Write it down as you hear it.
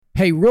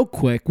Hey, real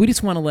quick, we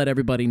just want to let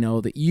everybody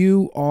know that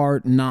you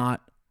are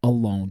not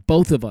alone.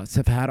 Both of us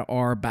have had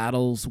our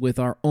battles with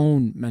our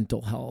own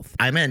mental health.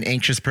 I'm an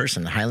anxious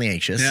person, highly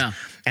anxious. Yeah.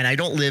 And I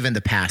don't live in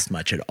the past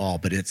much at all,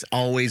 but it's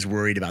always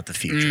worried about the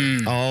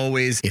future.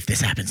 Always, if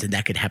this happens, then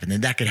that could happen,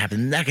 then that could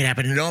happen, then that could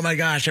happen. And oh my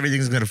gosh,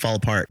 everything's going to fall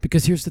apart.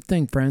 Because here's the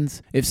thing,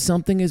 friends. If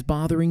something is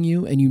bothering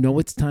you and you know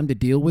it's time to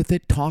deal with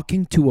it,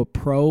 talking to a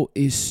pro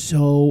is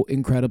so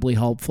incredibly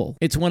helpful.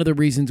 It's one of the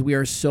reasons we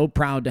are so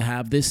proud to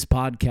have this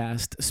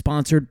podcast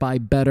sponsored by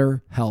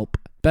BetterHelp.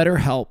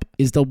 BetterHelp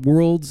is the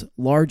world's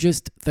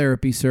largest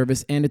therapy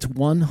service, and it's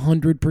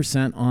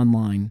 100%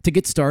 online. To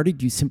get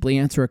started, you simply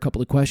answer a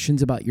couple of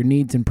questions about your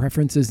needs and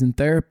preferences in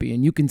therapy,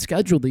 and you can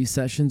schedule these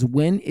sessions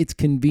when it's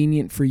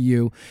convenient for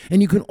you,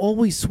 and you can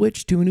always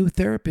switch to a new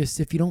therapist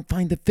if you don't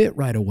find the fit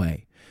right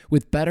away.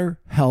 With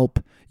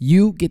BetterHelp,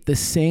 you get the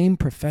same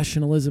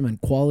professionalism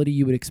and quality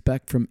you would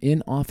expect from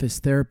in-office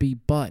therapy,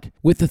 but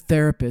with a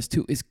therapist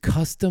who is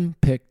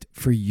custom-picked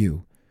for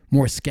you.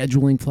 More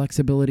scheduling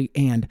flexibility,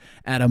 and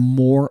at a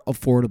more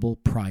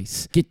affordable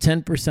price. Get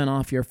 10%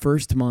 off your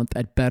first month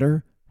at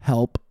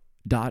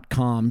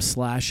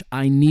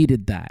betterhelp.com/I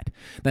needed that.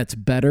 That's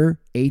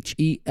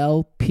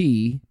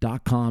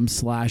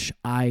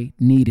betterhelp.com/I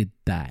needed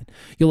that.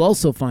 You'll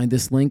also find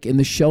this link in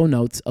the show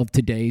notes of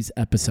today's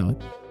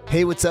episode.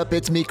 Hey, what's up?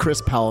 It's me,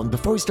 Chris Powell. And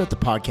before we start the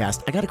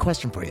podcast, I got a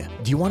question for you.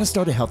 Do you want to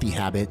start a healthy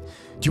habit?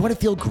 Do you want to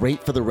feel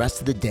great for the rest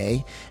of the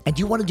day? And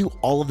do you want to do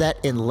all of that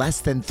in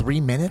less than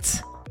 3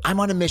 minutes? I'm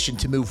on a mission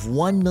to move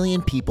 1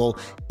 million people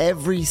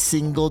every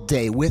single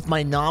day with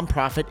my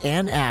nonprofit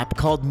and app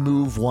called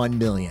Move 1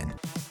 Million.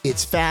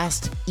 It's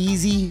fast,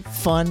 easy,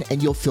 fun,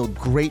 and you'll feel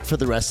great for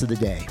the rest of the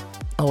day.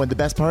 Oh, and the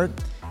best part?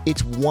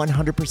 It's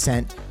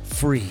 100%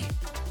 free.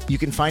 You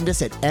can find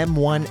us at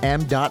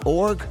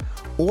m1m.org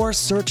or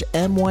search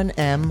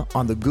M1M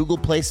on the Google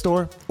Play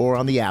Store or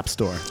on the App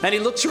Store. And he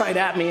looks right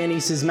at me and he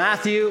says,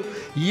 Matthew,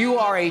 you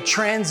are a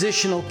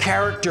transitional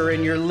character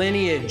in your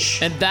lineage.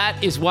 And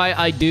that is why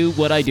I do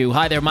what I do.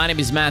 Hi there, my name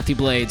is Matthew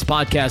Blades,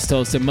 podcast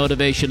host and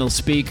motivational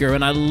speaker,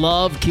 and I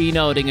love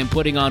keynoting and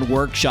putting on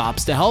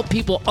workshops to help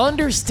people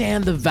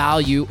understand the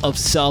value of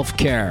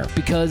self-care.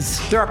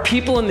 Because there are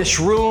people in this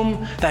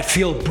room that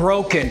feel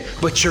broken,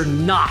 but you're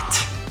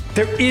not.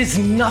 There is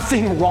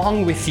nothing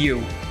wrong with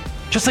you.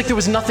 Just like there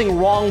was nothing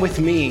wrong with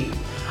me.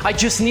 I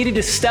just needed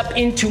to step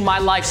into my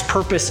life's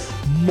purpose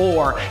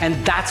more, and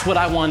that's what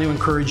I want to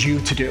encourage you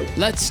to do.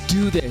 Let's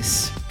do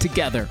this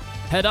together.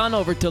 Head on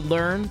over to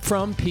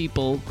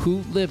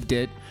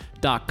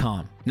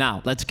learnfrompeoplewholivedit.com.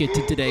 Now, let's get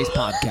to today's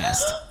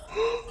podcast.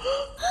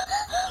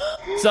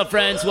 What's up,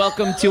 friends?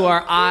 Welcome to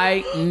our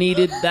I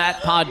Needed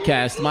That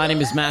podcast. My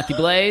name is Matthew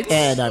Blades.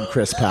 And I'm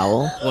Chris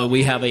Powell. Well,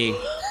 we have a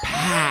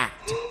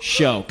packed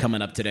show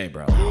coming up today,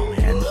 bro.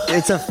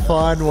 It's a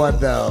fun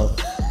one, though.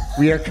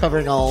 We are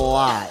covering a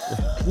lot.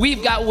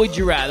 We've got Would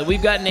You Rather.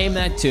 We've got Name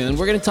That Tune.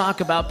 We're going to talk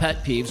about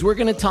pet peeves. We're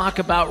going to talk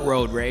about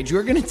road rage.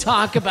 We're going to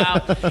talk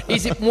about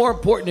is it more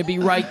important to be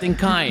right than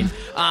kind?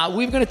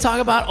 We're going to talk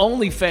about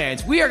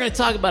OnlyFans. We are going to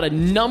talk about a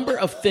number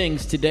of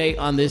things today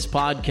on this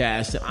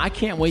podcast. I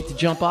can't wait to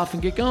jump off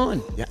and get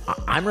going. Yeah,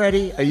 I'm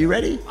ready. Are you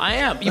ready? I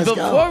am. Let's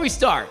go. We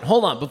start,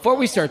 hold on. Before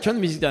we start, turn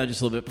the music down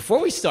just a little bit. Before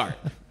we start,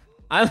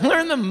 I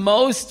learned the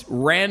most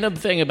random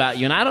thing about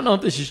you, and I don't know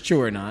if this is true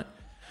or not,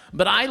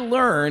 but I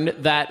learned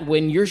that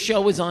when your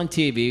show was on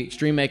TV,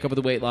 Extreme Makeover,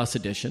 the Weight Loss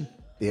Edition,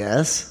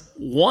 yes,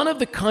 one of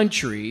the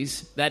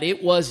countries that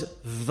it was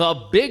the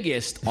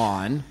biggest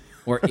on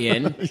or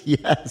in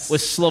yes,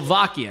 was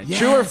Slovakia. Yes.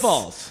 True or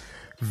false?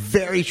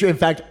 Very true. In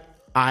fact,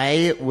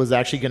 I was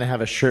actually going to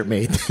have a shirt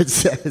made that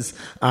says,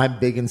 I'm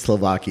big in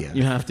Slovakia.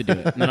 You have to do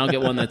it. And then I'll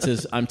get one that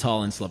says, I'm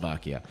tall in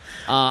Slovakia.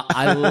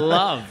 I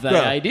love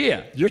that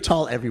idea. You're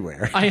tall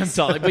everywhere. I am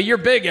tall, but you're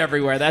big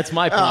everywhere. That's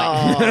my point.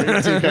 Oh,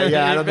 you're too good.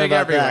 Yeah, I don't know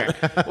about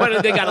that.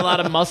 What, they got a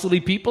lot of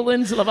muscly people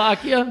in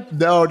Slovakia?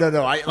 No.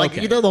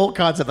 Okay. You know the whole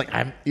concept. Like,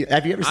 have you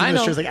ever seen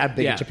those shows? Like, I'm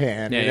big in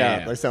Japan.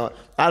 Yeah. Like, so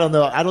I don't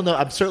know.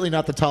 I'm certainly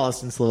not the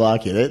tallest in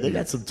Slovakia. They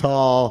got some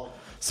tall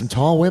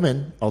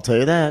women. I'll tell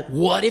you that.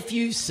 What if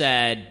you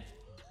said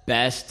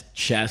best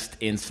chest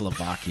in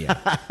Slovakia?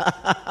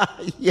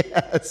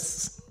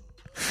 Yes.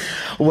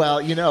 Well,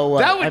 you know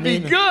what? That would be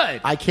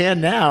good. I can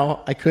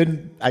now. I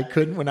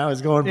couldn't when I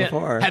was going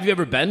before. Have you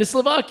ever been to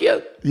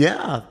Slovakia?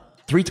 Yeah.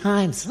 3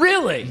 times.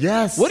 Really?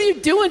 Yes. What do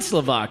you do in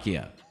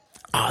Slovakia?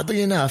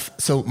 Oddly enough,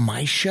 so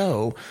my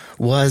show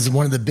was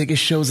one of the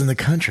biggest shows in the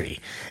country.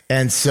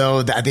 And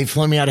so they've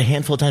flown me out a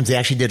handful of times. They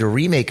actually did a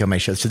remake of my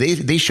show. So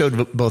they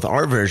showed both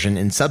our version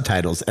in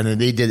subtitles, and then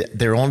they did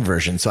their own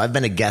version. So I've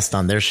been a guest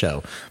on their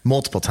show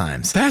multiple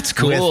times. That's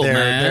cool, with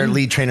man. their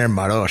lead trainer,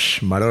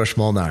 Marosh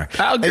Molnar.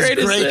 How great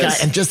is this? Guy,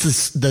 and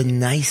just the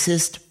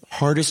nicest,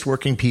 hardest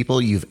working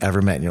people you've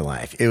ever met in your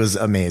life. It was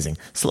amazing.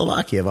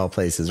 Slovakia of all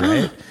places,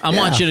 right? I'm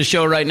watching a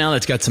show right now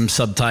that's got some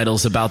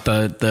subtitles about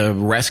the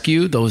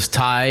rescue,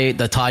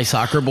 the Thai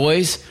soccer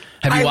boys.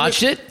 Have you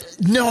watched it?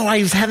 No, I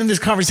was having this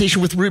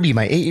conversation with Ruby,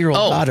 my 8-year-old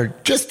daughter,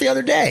 just the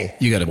other day.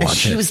 You got to watch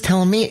it. She was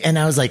telling me, and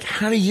I was like,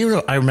 how do you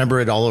know? I remember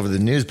it all over the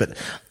news, but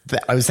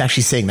I was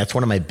actually saying that's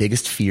one of my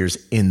biggest fears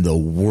in the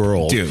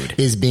world, dude,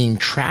 is being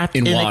trapped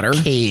in water,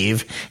 a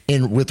cave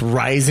with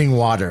rising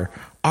water.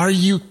 Are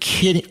you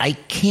kidding? I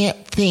can't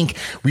think.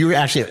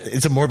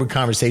 It's a morbid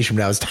conversation,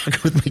 but I was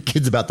talking with my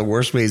kids about the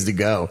worst ways to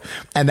go.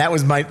 And I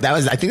think that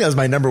was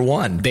my number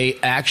one. They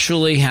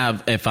actually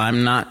have,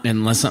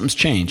 unless something's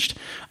changed,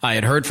 I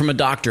had heard from a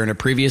doctor in a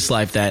previous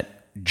life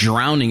that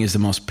drowning is the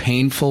most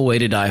painful way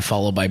to die,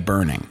 followed by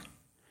burning.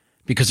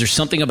 Because there's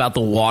something about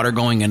the water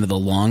going into the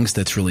lungs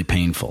that's really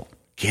painful.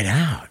 Get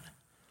out.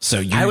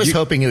 So I was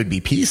hoping it would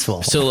be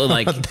peaceful. So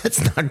like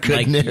that's not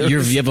good news. You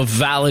have a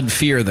valid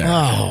fear there.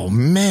 Oh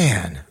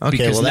man! Okay,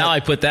 because now I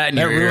put that in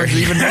your ear.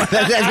 Even more,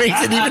 that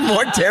makes it even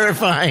more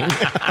terrifying.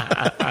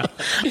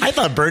 I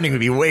thought burning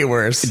would be way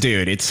worse,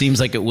 dude. It seems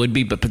like it would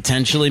be, but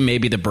potentially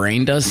maybe the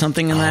brain does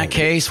something in that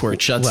case where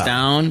it shuts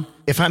down.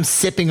 If I'm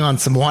sipping on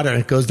some water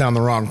and it goes down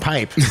the wrong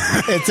pipe,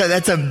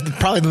 that's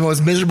probably the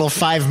most miserable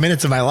 5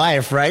 minutes of my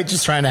life, right?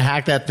 Just trying to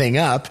hack that thing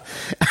up.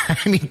 I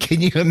mean, can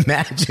you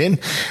imagine?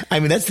 I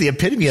mean, that's the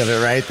epitome of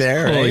it right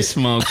there. Holy right?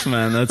 smokes,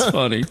 man. That's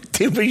funny.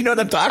 Dude, but you know what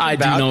I'm talking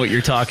about. I do know what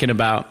you're talking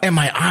about. And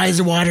my eyes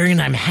are watering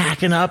and I'm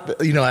hacking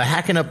up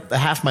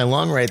half my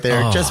lung right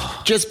there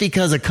just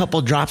because a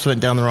couple drops went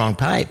down the wrong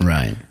pipe.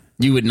 Right.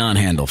 You would not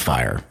handle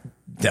fire.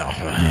 No.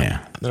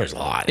 Yeah. There's a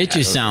lot. It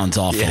just sounds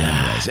awful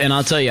anyways. And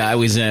I'll tell you, I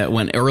was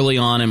when early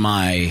on in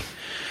my,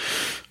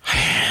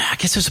 I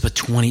guess it was about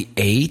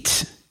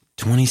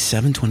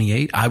 27,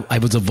 28. I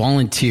was a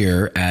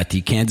volunteer at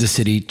the Kansas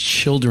City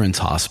Children's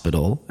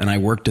Hospital, and I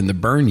worked in the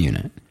burn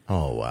unit.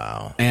 Oh,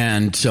 wow.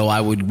 And so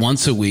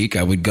once a week,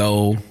 I would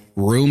go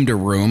room to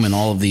room in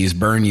all of these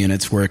burn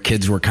units where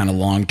kids were kind of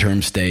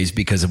long-term stays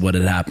because of what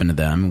had happened to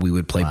them. We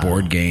would play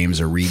board games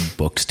or read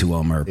books to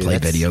them or play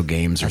video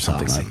games or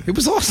something like that. It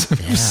was awesome.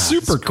 It was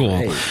super cool.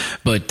 Great.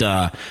 But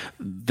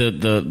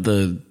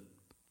the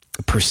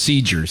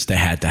procedures they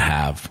had to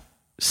have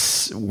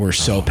were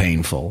so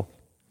painful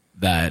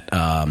that,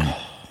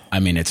 I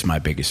mean, it's my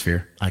biggest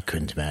fear. I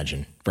couldn't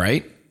imagine.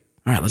 Right?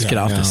 All right, let's get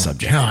off this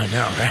subject. No, I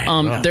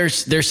know, right?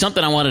 There's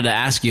something I wanted to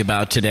ask you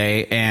about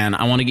today, and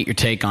I want to get your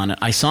take on it.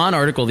 I saw an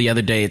article the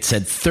other day. It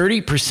said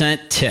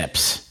 30%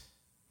 tips,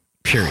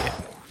 period.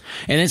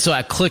 And then so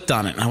I clicked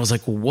on it, and I was like,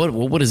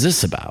 what is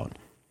this about?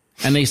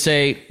 And they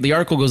say, the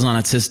article goes on,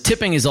 it says,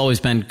 tipping has always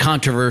been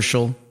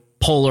controversial,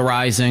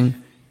 polarizing,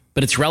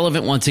 but it's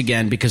relevant once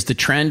again because the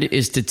trend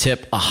is to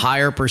tip a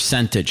higher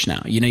percentage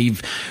now. You know,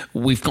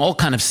 we've all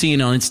kind of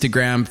seen on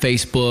Instagram,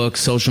 Facebook,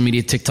 social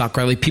media, TikTok,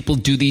 Riley, people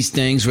do these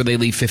things where they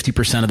leave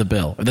 50% of the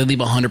bill or they leave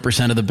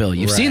 100% of the bill.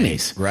 You've seen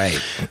these.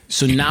 Right.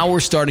 So now we're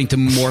starting to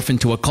morph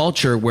into a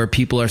culture where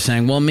people are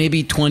saying, well,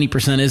 maybe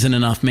 20% isn't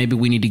enough. Maybe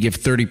we need to give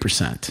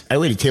 30%. I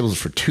waited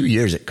tables for 2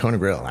 years at Kona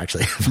Grill,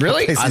 actually.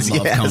 Really? I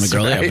love Kona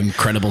Grill. They have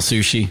incredible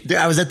sushi. Dude,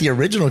 I was at the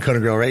original Kona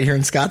Grill right here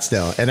in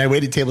Scottsdale, and I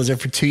waited tables there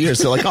for 2 years.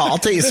 So like, I'll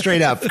tell you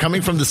straight up,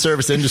 coming from the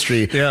service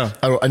industry,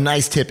 a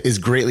nice tip is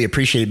greatly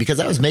appreciated because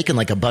I was making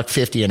like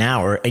 $1.50 an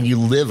hour and you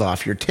live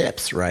off your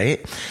tips, right?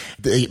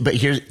 But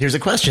here's a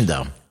question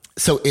though.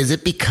 So is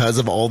it because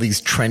of all these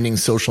trending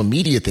social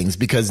media things?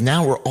 Because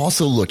now we're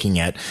also looking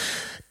at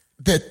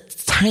the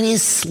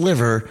tiniest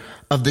sliver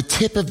of the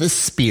tip of the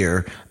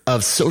spear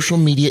of social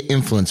media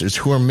influencers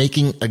who are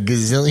making a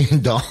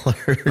gazillion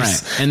dollars.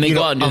 Right. And they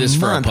go out and do this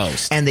for a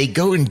post. And they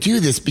go and do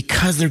this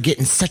because they're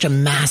getting such a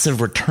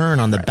massive return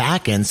on the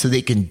back end so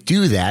they can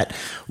do that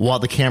while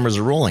the cameras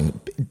are rolling.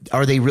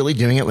 Are they really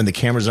doing it when the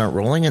cameras aren't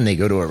rolling and they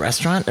go to a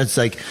restaurant? It's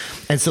like,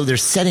 and so they're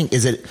setting,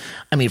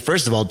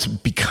 first of all, to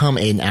become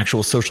an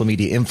actual social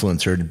media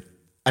influencer,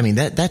 I mean,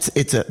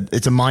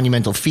 it's a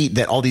monumental feat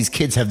that all these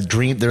kids have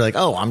dreamed. They're like,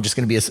 oh, I'm just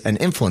going to be an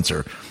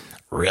influencer.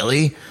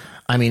 Really?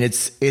 I mean,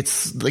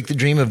 it's like the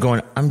dream of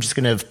going, I'm just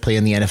going to play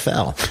in the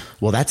NFL.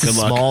 Well, that's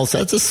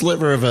that's a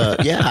sliver of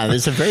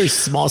there's a very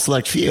small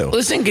select few.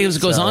 Listen,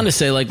 goes on to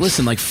say, like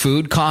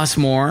food costs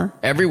more.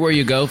 Everywhere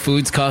you go,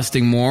 food's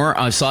costing more.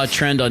 I saw a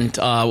trend on,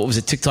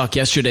 TikTok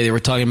yesterday. They were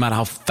talking about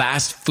how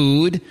fast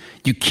food,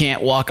 you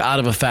can't walk out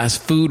of a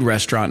fast food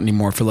restaurant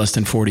anymore for less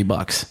than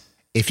 $40.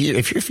 If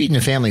you're feeding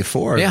a family of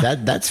four,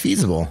 that's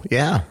feasible.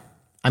 Yeah.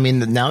 I mean,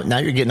 now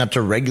you're getting up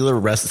to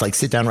regular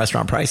sit-down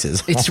restaurant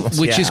prices.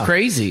 Which is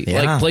crazy.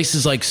 Yeah. Like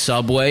places like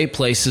Subway,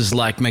 places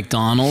like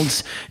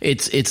McDonald's,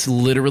 it's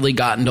literally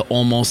gotten to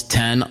almost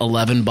 $10,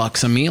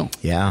 $11 a meal.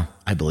 Yeah,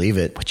 I believe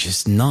it. Which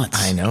is nuts.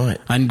 I know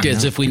it.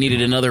 As if we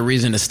needed another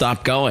reason to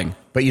stop going.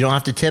 But you don't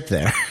have to tip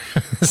there.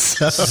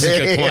 That's a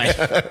good point.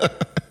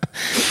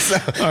 So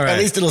at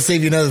least it'll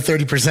save you another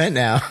 30%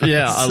 now.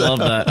 Yeah, I love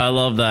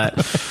that.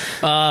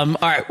 All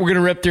right, we're going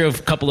to rip through a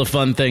couple of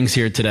fun things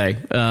here today,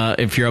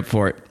 if you're up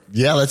for it.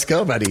 Yeah, let's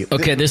go, buddy.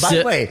 Okay, by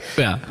the way,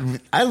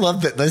 I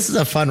love that. This is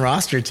a fun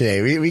roster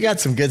today. We got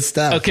some good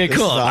stuff. Okay,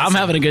 cool. Awesome. I'm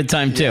having a good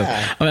time too.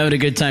 Yeah. I'm having a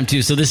good time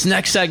too. So this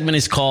next segment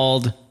is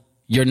called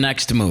Your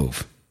Next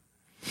Move.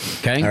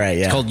 Okay? All right,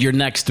 yeah. It's called Your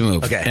Next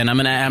Move. Okay. And I'm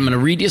gonna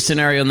read you a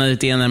scenario, and then at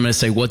the end I'm gonna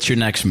say, what's your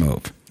next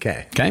move?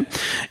 Okay. Okay?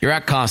 You're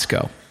at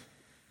Costco.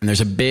 and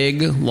there's a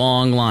big,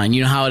 long line.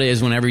 You know how it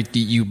is whenever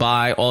you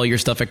buy all your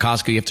stuff at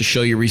Costco, you have to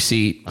show your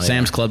receipt.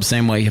 Sam's Club,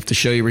 same way. You have to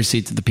show your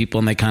receipt to the people,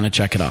 and they kind of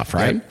check it off,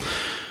 right?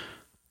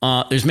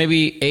 Yep. There's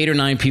maybe 8 or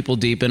 9 people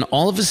deep, and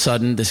all of a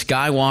sudden, this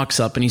guy walks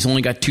up, and he's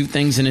only got 2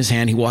 things in his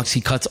hand. He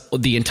cuts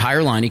the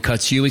entire line. He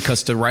cuts you. He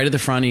cuts to the right of the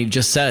front, and he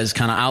just says,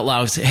 kind of out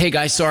loud, hey,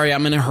 guys, sorry,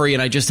 I'm in a hurry,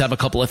 and I just have a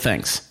couple of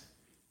things.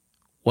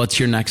 What's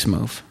your next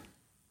move?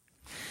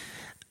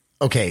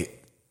 Okay.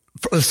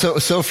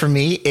 So for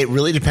me, it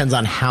really depends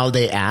on how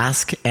they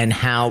ask and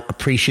how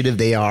appreciative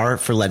they are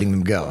for letting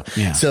them go.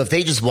 Yeah. So if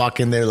they just walk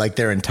in there like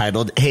they're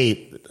entitled,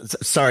 hey,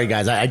 sorry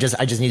guys, I just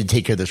need to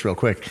take care of this real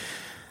quick.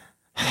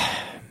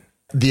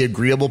 The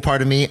agreeable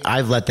part of me,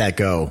 I've let that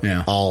go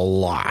a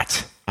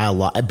lot.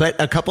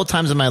 But a couple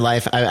times in my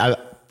life,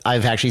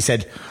 I've actually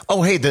said,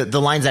 oh, hey, the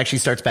line actually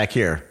starts back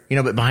here,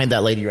 but behind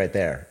that lady right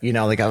there,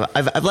 like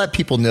I've let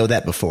people know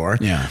that before.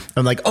 Yeah.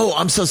 I'm like, oh,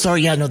 I'm so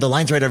sorry. Yeah, no, the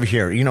line's right over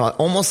here.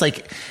 Almost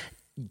like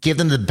give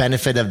them the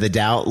benefit of the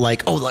doubt.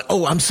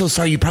 Oh, I'm so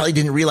sorry. You probably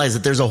didn't realize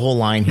that there's a whole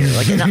line here.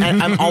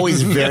 I'm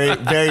always very,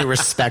 very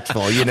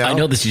respectful, I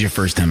know this is your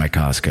first time at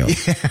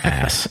Costco.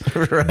 Ass.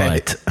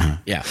 Right. But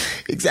yeah,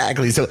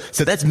 exactly. So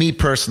that's me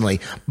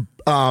personally.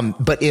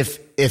 But if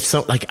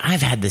so,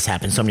 I've had this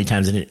happen so many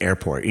times in an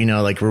airport,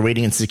 we're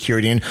waiting in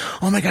security and,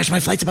 oh my gosh, my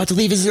flight's about to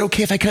leave. Is it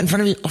okay if I cut in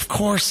front of you? Of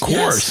course.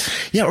 Yes.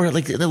 Yeah. Or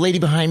the lady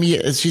behind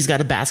me, she's got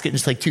a basket and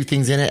just 2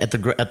 things in it at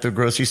the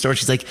grocery store.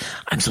 She's like,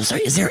 I'm so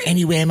sorry. Is there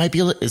any way I might be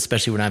able to,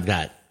 especially when I've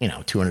got,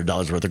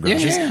 $200 worth of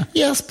groceries. Yeah.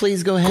 Yes,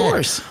 please go ahead. Of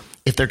course.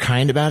 If they're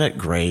kind about it,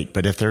 great.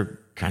 But if they're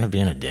kind of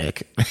being a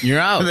dick, you're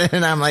out.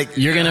 Then I'm like,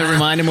 you're going to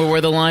remind him of where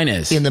the line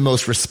is in the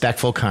most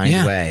respectful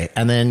kind way.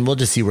 And then we'll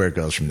just see where it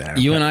goes from there.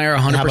 You and I are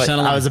 100%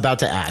 aligned. I was about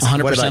to ask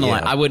 100%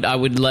 aligned. I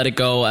would let it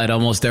go at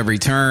almost every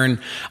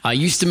turn. I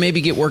used to maybe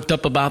get worked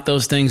up about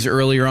those things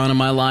earlier on in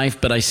my life,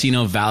 but I see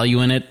no value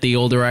in it the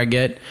older I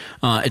get.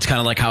 It's kind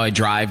of like how I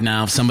drive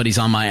now. If somebody's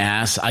on my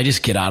ass, I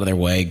just get out of their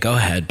way. Go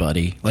ahead,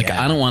 buddy.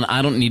 I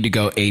don't need to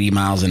go 80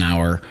 miles an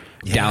hour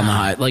down the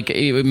high,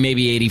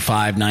 maybe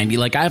 85,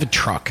 90. I have a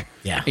truck.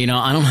 Yeah.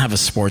 I don't have a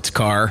sports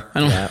car. I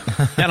don't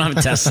have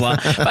a Tesla.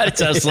 If I had a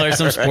Tesla or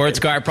some sports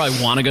car, I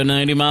probably want to go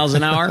 90 miles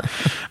an hour.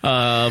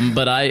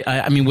 But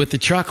I mean, with the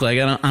truck, I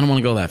don't want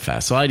to go that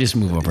fast. So I just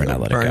move over and I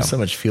let it go. Burn so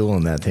much fuel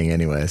in that thing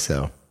anyway.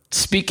 So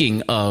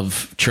speaking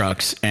of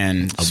trucks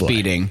and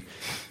speeding,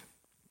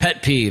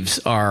 pet peeves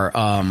are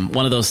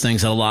one of those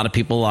things that a lot of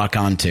people lock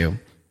onto.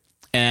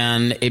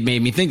 And it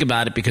made me think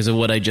about it because of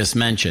what I just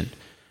mentioned.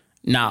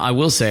 Now, I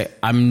will say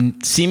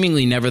I'm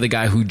seemingly never the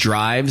guy who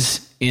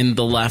drives in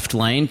the left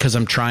lane because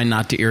I'm trying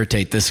not to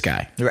irritate this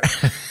guy.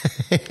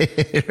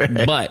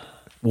 Right. But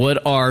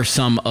what are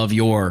some of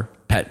your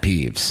pet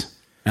peeves?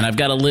 And I've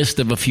got a list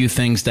of a few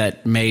things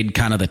that made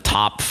kind of the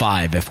top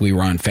 5 if we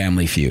were on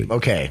Family Feud.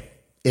 Okay.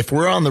 If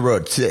we're on the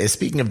road,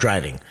 speaking of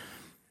driving,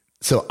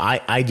 so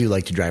I do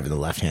like to drive in the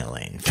left-hand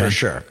lane for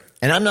sure.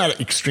 And I'm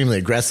not extremely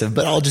aggressive,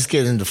 but I'll just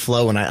get into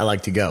flow and I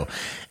like to go.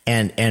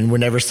 And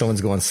whenever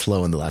someone's going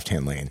slow in the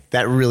left-hand lane,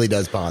 that really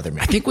does bother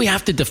me. I think we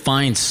have to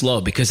define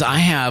slow because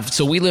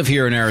we live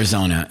here in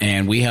Arizona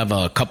and we have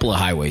a couple of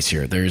highways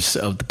here.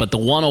 But the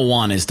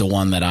 101 is the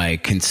one that I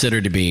consider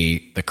to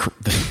be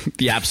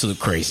the absolute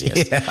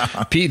craziest.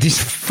 Yeah. These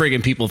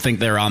friggin' people think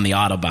they're on the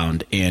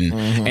Autobahn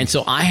and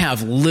so I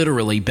have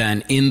literally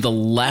been in the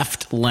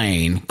left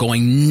lane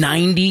going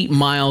 90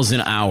 miles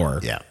an hour.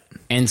 Yeah.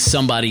 And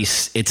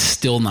it's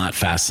still not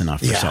fast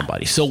enough for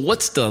somebody. So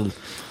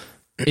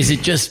is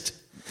it just,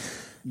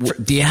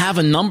 do you have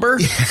a number?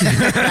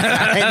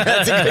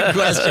 That's a good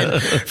question.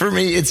 For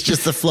me, it's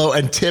just the flow.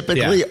 And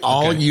typically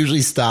I'll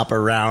usually stop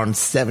around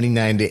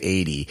 79 to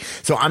 80.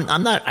 So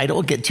I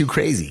don't get too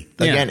crazy.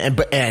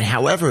 And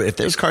however, if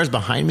there's cars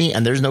behind me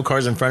and there's no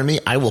cars in front of me,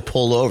 I will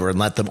pull over and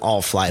let them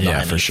all fly by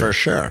me for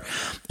sure.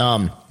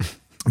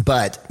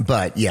 But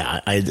yeah,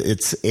 by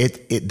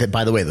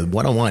the way, the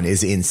 101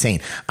 is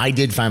insane. I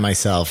did find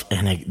myself,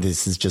 and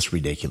this is just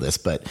ridiculous,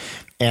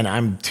 and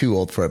I'm too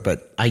old for it,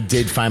 but I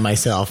did find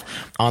myself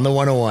on the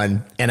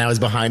 101 and I was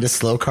behind a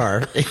slow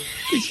car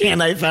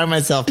and I found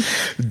myself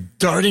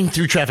darting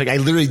through traffic. I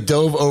literally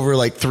dove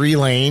over 3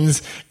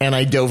 lanes and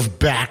I dove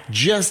back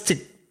just to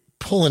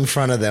pull in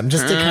front of them,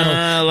 just to kind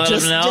of let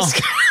them know.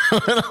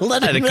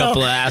 I had a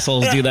couple of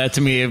assholes do that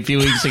to me a few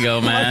weeks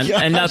ago, man.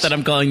 And not that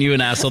I'm calling you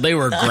an asshole. They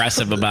were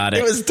aggressive about it.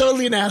 It was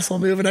totally an asshole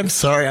move, and I'm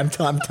sorry. I'm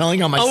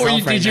telling on myself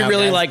right now. Did you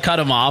really cut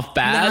them off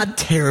bad? Not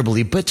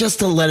terribly, but just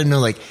to let them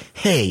know,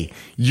 hey,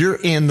 you're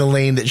in the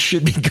lane that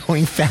should be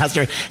going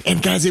faster.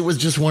 And guys, it was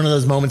just one of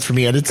those moments for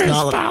me. And this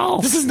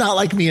is not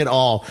like me at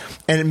all.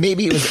 And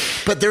maybe it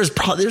was, but there's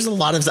a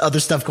lot of other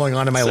stuff going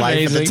on in my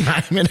life at the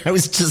time. And I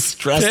was just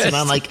stressed. And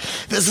I'm like,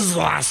 this is the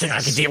last thing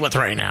I can deal with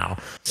right now.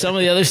 Some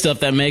of the other stuff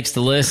that makes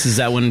the list is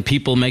that when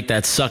people make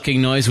that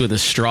sucking noise with a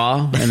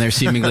straw and they're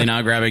seemingly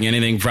not grabbing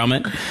anything from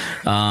it.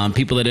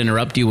 People that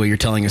interrupt you while you're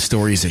telling a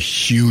story is a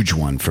huge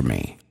one for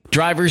me.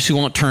 Drivers who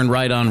won't turn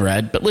right on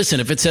red. But listen,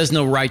 if it says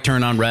no right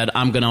turn on red,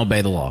 I'm going to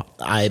obey the law.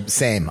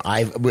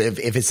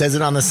 If it says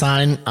it on the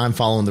sign, I'm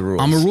following the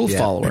rules. I'm a rule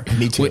follower.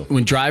 Me too.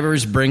 When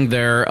drivers bring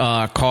their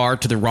car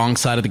to the wrong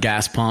side of the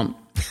gas pump,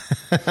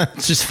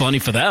 it's just funny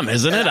for them,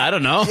 isn't it? I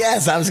don't know.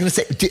 Yes, I was going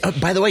to say,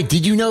 by the way,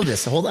 did you know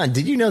this? Hold on.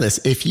 Did you know this?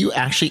 If you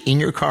actually, in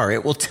your car,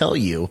 it will tell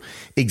you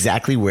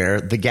exactly where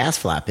the gas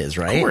flap is,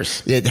 right? Of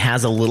course. It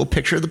has a little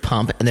picture of the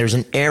pump, and there's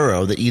an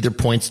arrow that either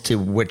points to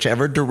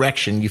whichever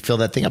direction you fill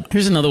that thing up.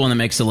 Here's another one that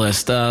makes the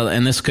list,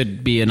 and this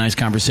could be a nice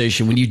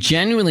conversation. When you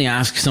genuinely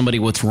ask somebody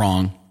what's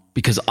wrong,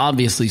 because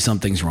obviously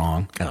something's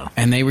wrong,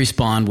 and they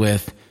respond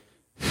with,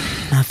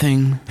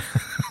 nothing.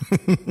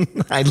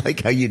 I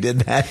like how you did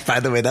that. By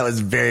the way, that was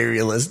very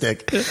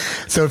realistic.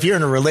 So if you're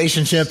in a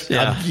relationship,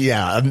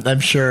 I'm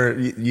sure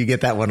you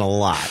get that one a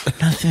lot.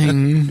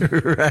 Nothing.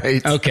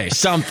 Right. Okay,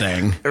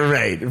 something.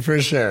 Right. For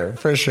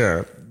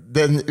sure.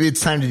 Then it's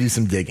time to do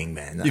some digging,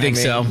 man. You think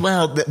so?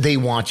 Well, they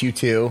want you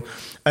to.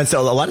 And so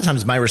a lot of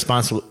times my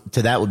response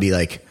to that would be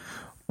like,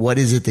 what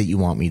is it that you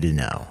want me to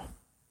know?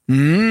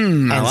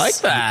 I like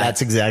that.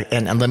 That's exact.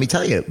 And let me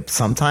tell you,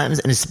 sometimes,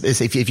 and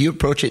if you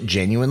approach it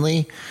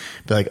genuinely,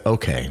 be like,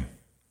 okay,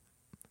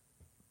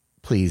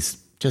 please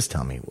just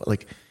tell me,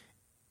 like,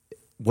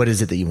 what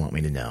is it that you want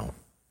me to know?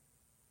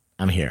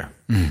 I'm here.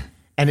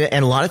 And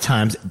a lot of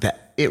times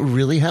that it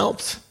really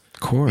helps. Of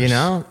course. You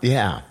know?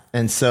 Yeah.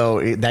 And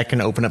so that can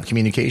open up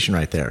communication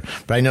right there.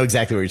 But I know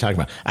exactly what you're talking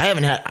about. I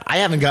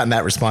haven't gotten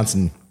that response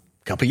in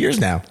a couple of years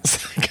now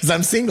because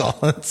I'm single.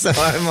 So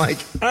I'm like,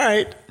 all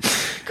right.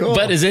 Cool.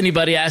 But is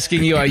anybody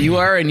asking you, are you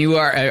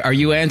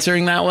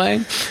answering that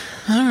way?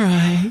 All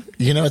right.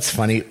 You know, it's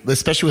funny,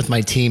 especially with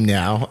my team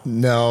now.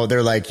 No,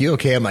 they're like, you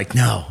okay? I'm like,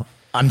 no,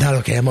 I'm not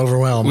okay. I'm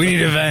overwhelmed. We need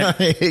to vent.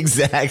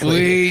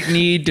 Exactly. We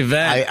need to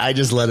vent. I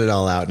just let it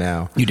all out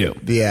now. You do?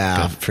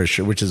 Yeah, for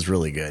sure, which is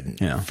really good.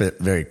 Yeah.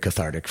 Very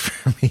cathartic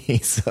for me.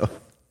 So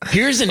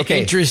here's an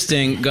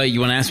interesting, you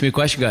want to ask me a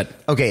question? Go ahead.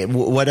 Okay.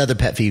 What other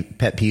pet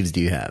peeves do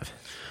you have?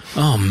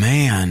 Oh,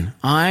 man.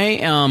 I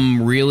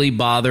am really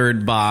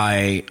bothered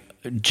by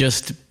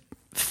just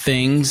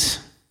things.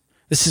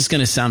 This is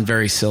going to sound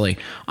very silly.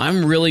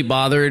 I'm really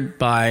bothered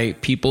by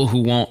people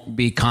who won't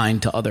be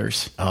kind to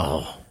others.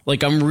 Oh.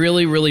 Like, I'm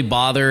really, really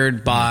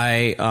bothered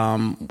by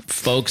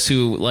folks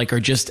who, like,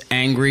 are just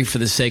angry for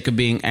the sake of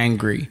being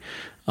angry.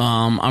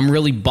 I'm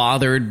really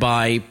bothered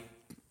by,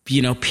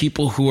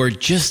 people who are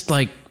just,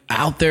 like,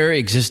 out there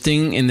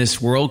existing in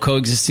this world,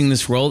 coexisting in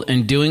this world,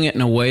 and doing it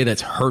in a way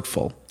that's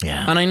hurtful.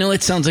 Yeah. And I know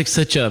it sounds like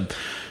such a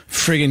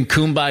friggin'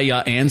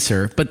 kumbaya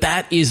answer, but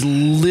that is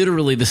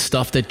literally the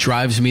stuff that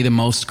drives me the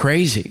most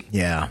crazy.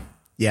 Yeah.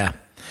 Yeah.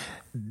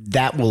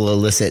 That will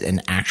elicit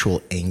an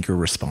actual anger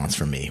response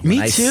from me. Me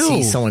when too. I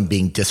see someone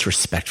being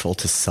disrespectful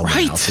to someone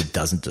Right. else who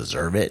doesn't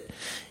deserve it.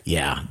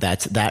 Yeah.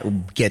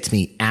 That gets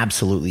me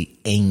absolutely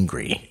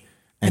angry.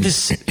 And this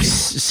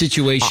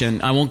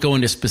situation, I won't go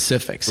into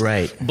specifics.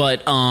 Right.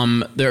 But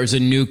there's a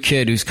new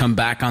kid who's come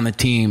back on the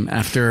team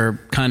after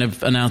kind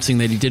of announcing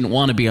that he didn't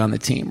want to be on the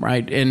team,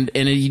 right? And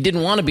he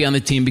didn't want to be on the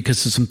team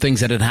because of some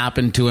things that had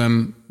happened to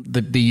him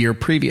the year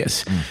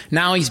previous.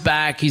 Now he's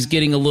back. He's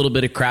getting a little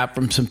bit of crap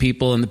from some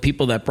people, and the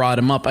people that brought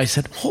him up, I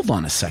said, hold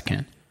on a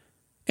second.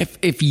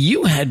 If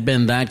you had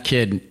been that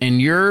kid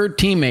and your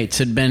teammates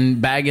had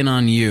been bagging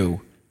on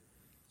you,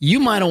 you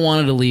might have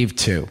wanted to leave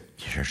too.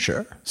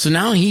 Sure. So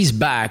now he's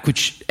back,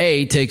 which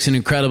A, takes an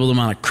incredible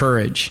amount of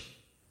courage.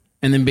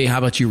 And then B, how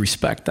about you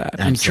respect that?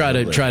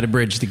 Absolutely. And try to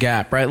bridge the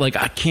gap, right? Like,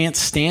 I can't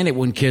stand it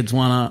when kids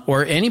want to,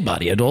 or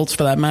anybody, adults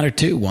for that matter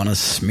too, want to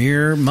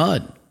smear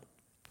mud.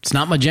 It's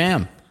not my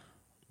jam.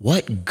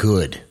 What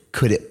good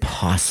could it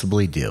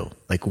possibly do?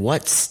 Like,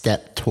 what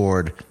step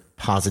toward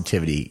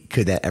positivity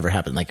could that ever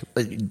happen? Like,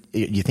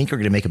 you think you're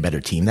going to make a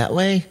better team that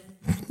way?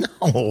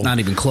 No, Not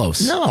even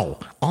close. No,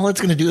 all it's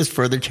going to do is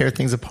further tear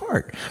things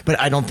apart. But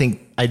I don't think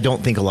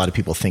a lot of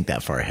people think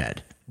that far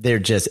ahead.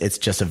 It's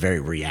just a very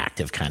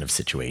reactive kind of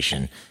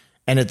situation.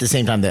 And at the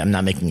same time, I'm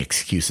not making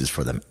excuses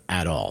for them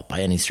at all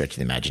by any stretch of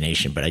the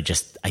imagination. But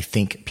I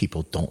think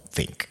people don't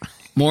think.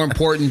 More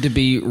important to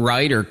be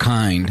right or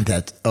kind?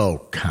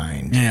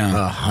 Kind.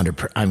 Yeah.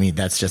 100%. I mean,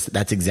 that's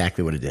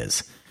exactly what it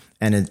is.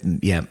 And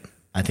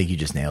I think you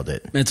just nailed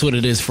it. That's what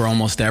it is for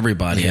almost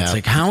everybody. Yeah. It's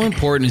like, how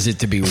important is it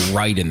to be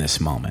right in this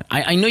moment?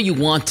 I know you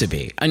want to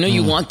be. I know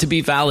you want to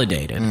be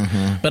validated.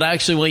 But I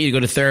actually want you to go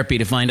to therapy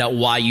to find out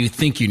why you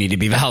think you need to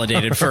be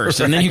validated first.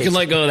 And then you can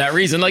let go of that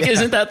reason. Like,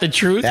 isn't that the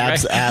truth?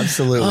 Right?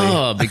 Absolutely.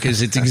 Oh,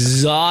 because it's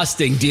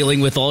exhausting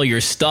dealing with all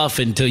your stuff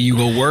until you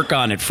go work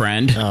on it,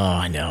 friend. Oh,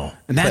 I know.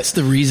 And that's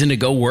the reason to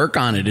go work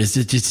on it, is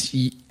that just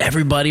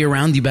everybody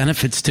around you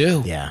benefits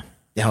too. Yeah.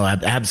 No,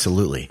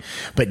 absolutely.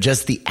 But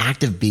just the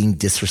act of being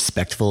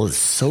disrespectful is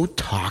so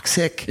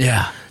toxic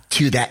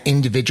to that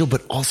individual,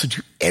 but also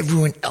to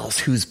everyone else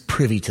who's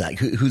privy to that,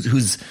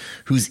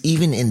 who's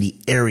even in the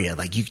area.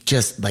 Like, you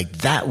just, like,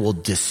 that will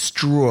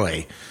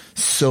destroy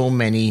so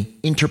many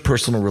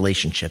interpersonal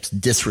relationships.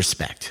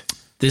 Disrespect.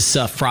 This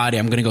Friday,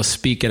 I'm going to go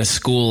speak at a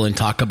school and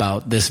talk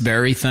about this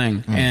very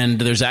thing. And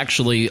there's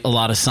actually a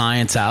lot of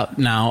science out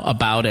now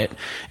about it.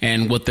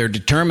 And what they're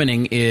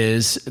determining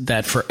is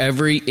that for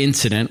every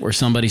incident where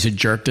somebody's a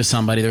jerk to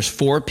somebody, there's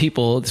 4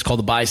 people. It's called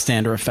the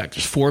bystander effect.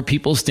 There's 4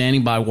 people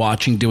standing by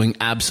watching, doing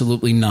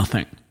absolutely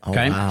nothing.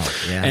 Okay. Oh, wow.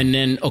 Yeah. And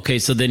then,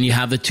 so then you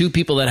have the 2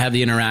 people that have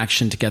the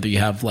interaction together. You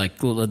have like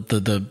the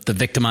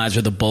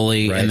victimizer, the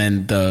bully, right. and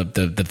then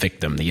the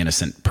victim, the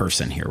innocent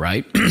person here,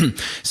 right?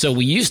 So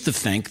we used to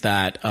think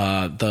that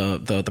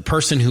the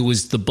person who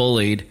was the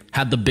bullied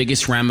had the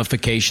biggest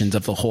ramifications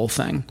of the whole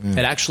thing. It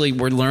actually,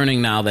 we're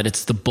learning now that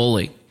it's the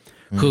bully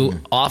who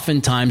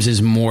oftentimes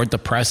is more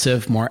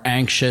depressive, more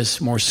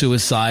anxious, more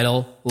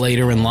suicidal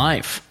later in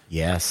life.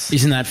 Yes.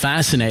 Isn't that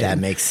fascinating? That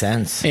makes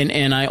sense.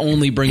 And I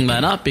only bring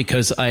that up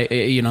because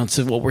it's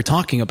what we're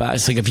talking about.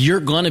 It's like, if you're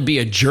going to be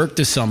a jerk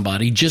to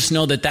somebody, just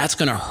know that that's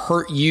going to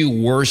hurt you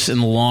worse in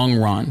the long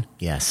run.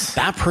 Yes.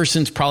 That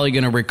person's probably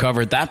going to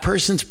recover. That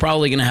person's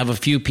probably going to have a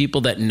few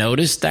people that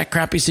notice that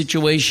crappy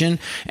situation.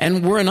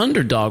 And we're an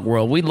underdog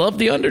world. We love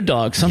the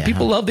underdog. Some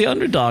people love the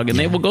underdog, and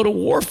they will go to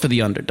war for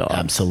the underdog.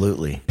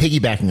 Absolutely.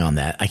 Piggybacking on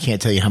that, I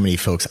can't tell you how many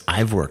folks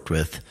I've worked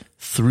with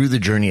through the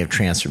journey of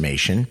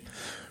transformation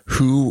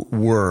who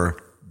were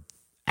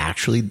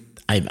actually,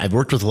 I've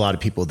worked with a lot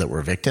of people that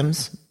were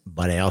victims,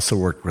 but I also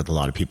worked with a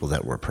lot of people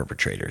that were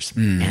perpetrators.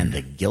 And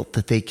the guilt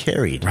that they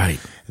carried,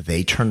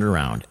 they turned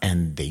around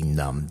and they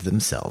numbed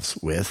themselves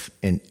with,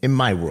 in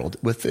my world,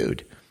 with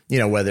food. You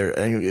know, whether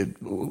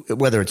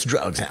it's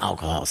drugs,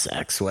 alcohol,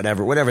 sex,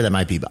 whatever that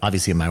might be. But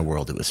obviously in my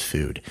world, it was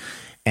food.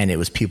 And it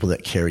was people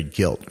that carried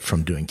guilt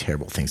from doing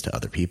terrible things to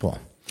other people.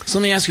 So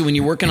let me ask you, when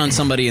you're working on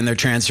somebody in their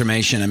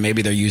transformation and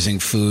maybe they're using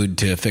food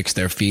to fix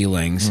their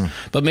feelings,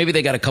 but maybe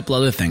they got a couple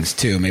other things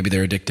too. Maybe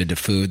they're addicted to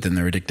food, then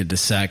they're addicted to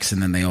sex,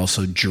 and then they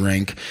also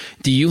drink.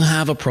 Do you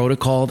have a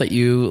protocol that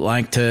you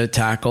like to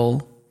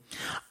tackle?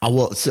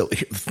 Well, so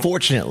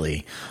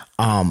fortunately,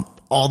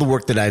 all the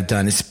work that I've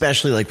done,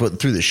 especially like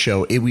through the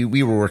show,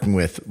 we were working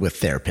with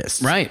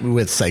therapists, right,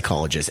 with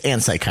psychologists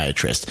and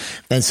psychiatrists.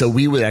 And so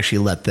we would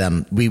actually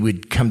we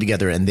would come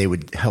together and they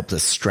would help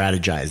us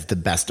strategize the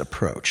best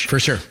approach. For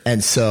sure.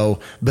 And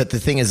so, but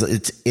the thing is,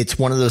 it's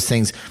one of those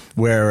things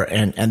where,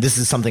 and this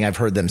is something I've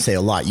heard them say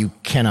a lot, you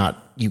cannot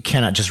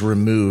just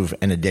remove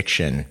an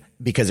addiction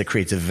because it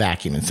creates a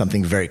vacuum, and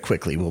something very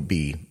quickly will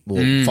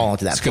fall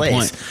into that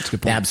place. That's a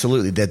good point.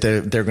 Absolutely, that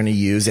they're going to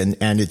use, and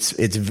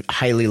it's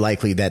highly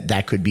likely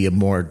that could be a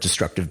more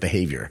destructive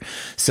behavior.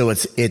 So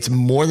it's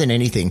more than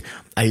anything.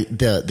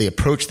 The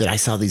approach that I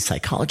saw these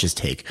psychologists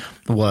take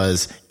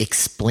was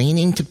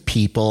explaining to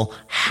people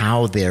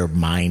how their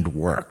mind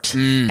worked,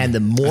 and the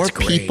more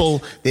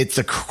people, it's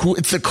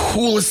the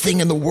coolest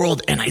thing in the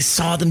world. And I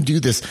saw them do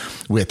this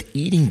with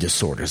eating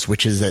disorders,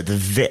 which is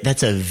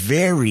that's a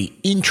very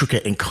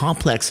intricate and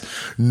complex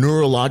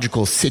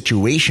neurological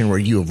situation where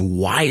you have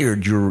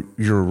wired your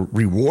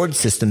reward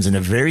systems in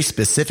a very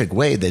specific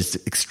way that's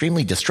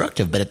extremely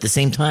destructive, but at the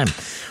same time.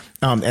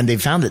 And they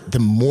found that the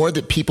more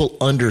that people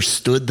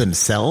understood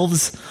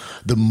themselves,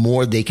 the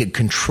more they could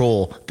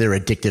control their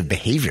addictive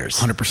behaviors.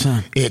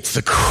 100%. It's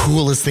the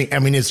coolest thing. I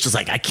mean, it's just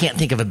like, I can't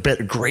think of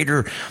a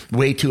greater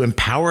way to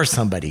empower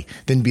somebody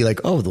than be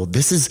like, oh, well,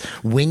 this is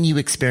when you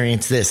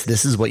experience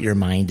this is what your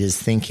mind is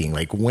thinking.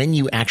 Like when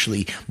you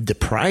actually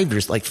deprive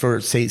yourself, like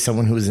for, say,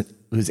 someone who's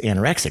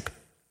anorexic,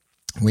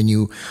 when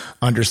you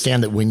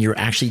understand that when you're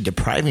actually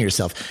depriving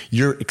yourself,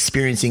 you're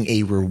experiencing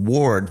a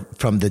reward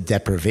from the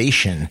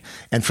deprivation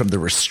and from the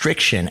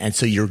restriction. And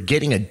so you're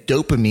getting a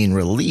dopamine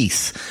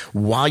release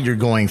while you're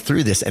going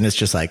through this. And it's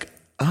just like,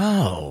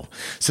 oh,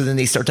 so then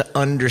they start to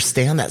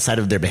understand that side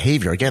of their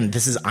behavior. Again,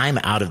 I'm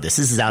out of this.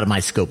 This is out of my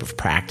scope of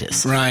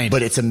practice. Right.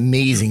 But it's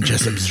amazing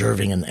just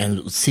observing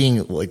and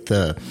seeing like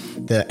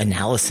the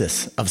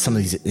analysis of some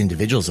of these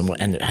individuals.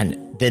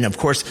 And then of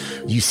course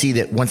you see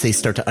that once they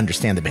start to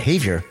understand the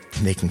behavior,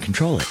 they can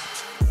control it.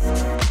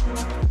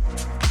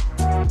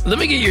 Let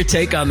me get your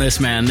take on this,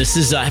 man. This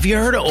is, have you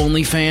heard of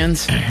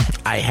OnlyFans?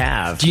 I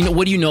have.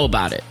 What do you know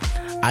about it?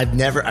 I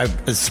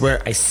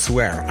swear,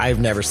 I've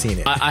never seen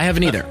it. I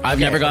haven't either. I've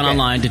never gone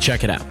online to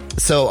check it out.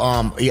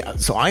 So,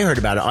 so I heard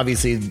about it,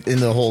 obviously, in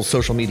the whole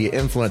social media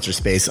influencer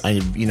space.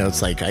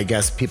 It's like, I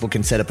guess people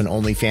can set up an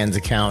OnlyFans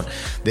account.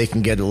 They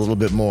can get a little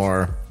bit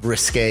more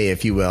risque,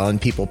 if you will,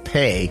 and people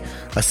pay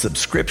a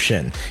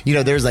subscription.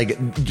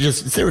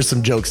 There were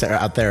some jokes that are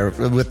out there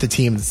with the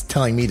teams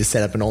telling me to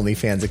set up an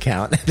OnlyFans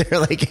account. They're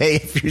like, hey,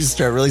 if you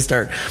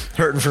start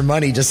hurting for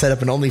money, just set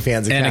up an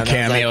OnlyFans account. And a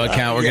Cameo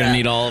account. We're going to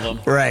need all of them.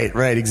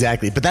 Right,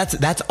 exactly. But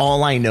that's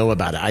all I know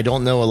about it. I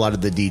don't know a lot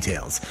of the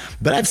details.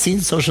 But I've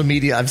seen social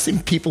media. I've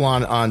seen people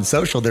on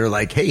social. They're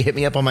like, hey, hit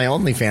me up on my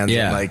OnlyFans.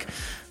 Yeah. I'm like,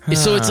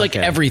 so it's like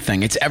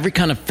everything. It's every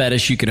kind of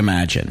fetish you could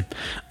imagine.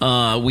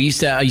 I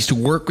used to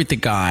work with the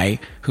guy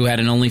who had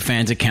an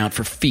OnlyFans account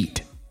for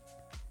feet.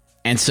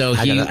 And so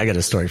I got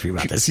a story for you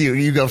about this.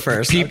 You go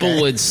first. People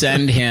would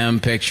send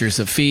him pictures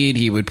of feet.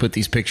 He would put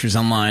these pictures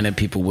online and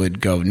people would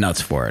go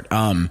nuts for it.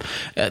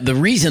 The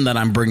reason that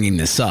I'm bringing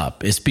this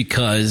up is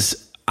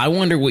because I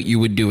wonder what you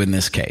would do in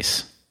this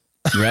case.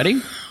 You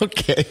ready?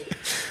 Okay.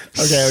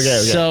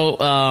 So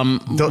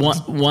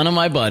one of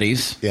my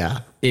buddies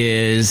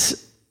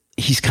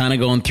he's kind of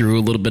going through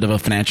a little bit of a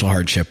financial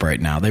hardship right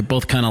now. They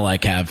both kind of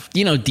like have,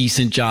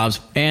 decent jobs,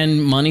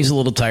 and money's a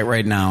little tight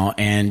right now.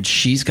 And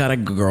she's got a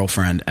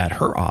girlfriend at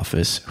her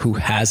office who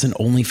has an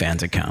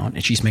OnlyFans account,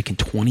 and she's making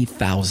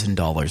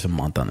 $20,000 a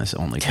month on this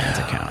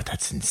OnlyFans account.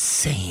 That's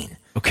insane.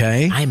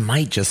 Okay. I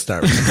might just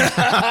start.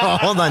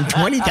 Hold on.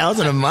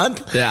 20,000 a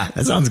month? Yeah.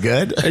 That sounds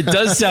good. It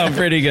does sound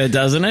pretty good,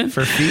 doesn't it?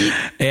 For feet?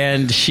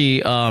 And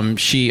she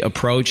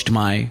approached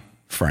my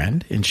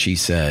friend and she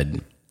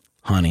said,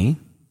 honey,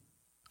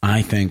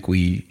 I think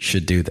we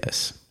should do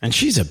this. And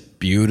she's a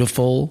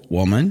beautiful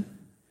woman.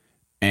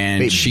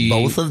 And Wait,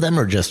 both of them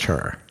or just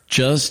her?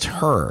 Just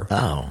her.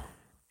 Oh.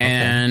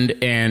 Okay.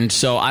 And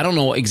so I don't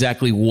know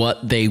exactly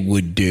what they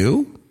would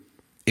do.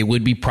 It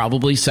would be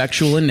probably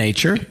sexual in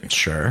nature.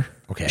 Sure.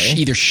 Okay.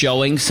 Either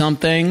showing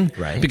something,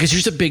 right? Because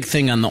here's a big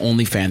thing on the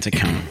OnlyFans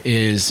account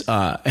is,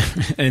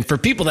 and for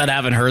people that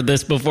haven't heard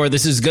this before,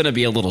 this is going to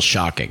be a little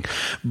shocking.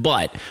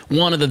 But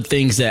one of the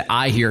things that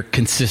I hear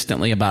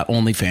consistently about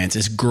OnlyFans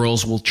is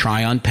girls will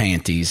try on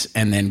panties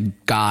and then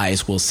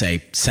guys will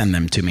say, send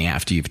them to me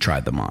after you've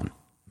tried them on.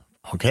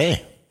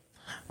 Okay.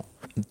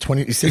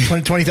 $20,000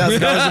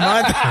 a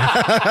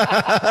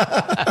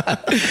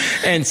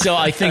month. And so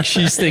I think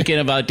she's thinking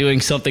about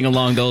doing something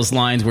along those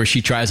lines where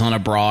she tries on a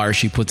bra or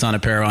she puts on a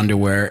pair of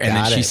underwear and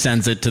then she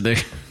sends it to the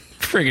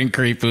friggin'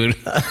 creep food.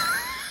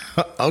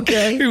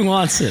 Okay. Who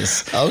wants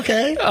this?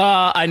 Okay.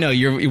 I know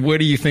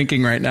what are you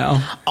thinking right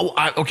now?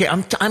 Okay.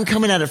 I'm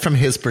coming at it from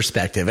his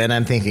perspective and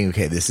I'm thinking,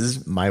 okay, this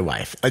is my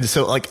wife.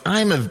 So like,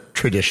 I'm a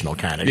traditional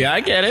kind of guy.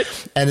 I get it.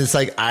 And it's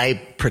like, I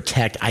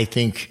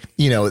think,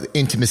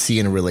 intimacy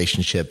in a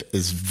relationship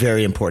is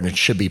very important. It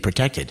should be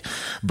protected.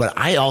 But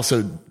I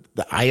also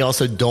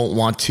don't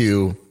want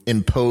to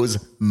impose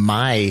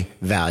my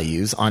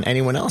values on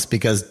anyone else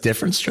because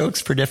different strokes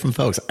for different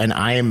folks. And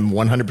I am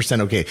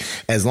 100% okay.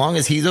 As long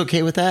as he's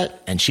okay with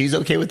that and she's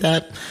okay with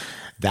that,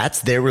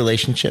 that's their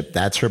relationship.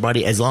 That's her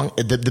body. As long,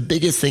 the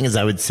biggest thing is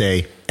I would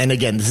say, and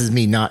again, this is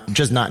me not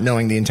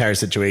knowing the entire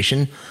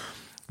situation.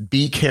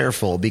 Be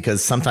careful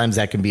because sometimes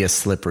that can be a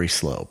slippery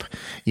slope.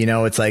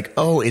 It's like,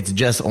 oh, it's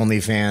just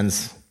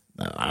OnlyFans.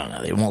 I don't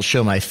know. They won't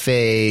show my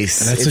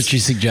face. And that's what you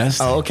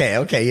suggest. Oh, okay.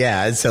 Okay.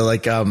 Yeah. And so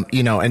like,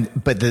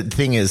 but the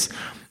thing is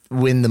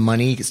when the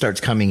money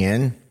starts coming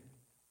in,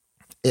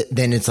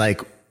 then it's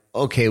like,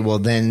 okay, well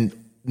then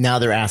now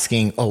they're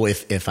asking, oh,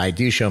 if I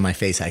do show my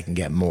face, I can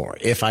get more.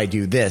 If I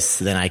do this,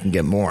 then I can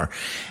get more.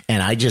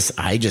 And I just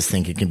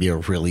think it can be a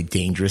really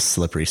dangerous,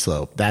 slippery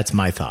slope. That's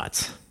my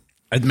thoughts.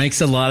 It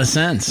makes a lot of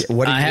sense.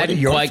 I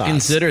hadn't quite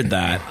considered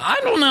that. I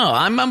don't know.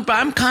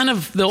 I'm kind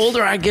of, the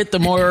older I get, the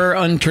more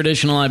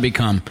untraditional I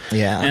become.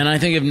 Yeah. And I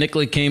think if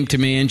Nicola came to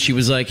me and she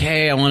was like,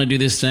 hey, I want to do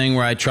this thing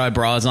where I try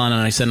bras on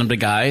and I send them to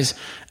guys.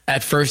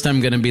 At first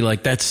I'm going to be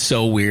like, that's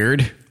so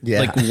weird. Yeah.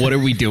 Like, what are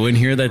we doing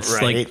here? That's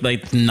right.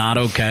 like not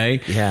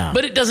okay. Yeah.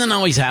 But it doesn't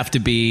always have to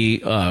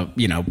be,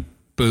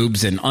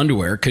 boobs and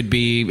underwear. Could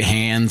be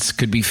hands,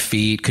 could be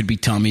feet, could be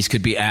tummies,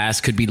 could be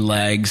ass, could be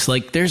legs.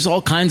 Like there's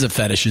all kinds of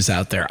fetishes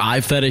out there. Eye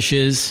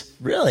fetishes.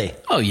 Really?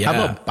 Oh yeah.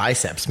 How about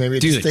biceps? Maybe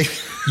dude,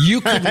 you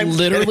could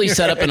literally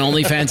set up an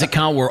OnlyFans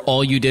account where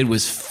all you did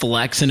was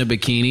flex in a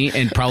bikini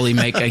and probably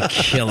make a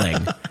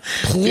killing.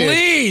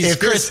 Please, dude,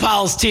 Chris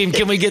Powell's team,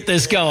 can we get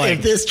this going?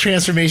 If this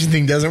transformation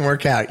thing doesn't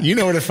work out, you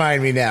know where to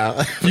find me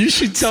now. You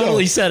should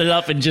totally set it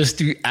up and just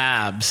do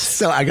abs.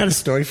 So I got a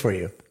story for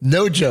you.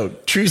 No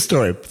joke. True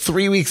story.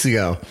 3 weeks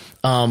ago,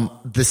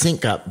 the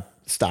sink got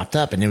stopped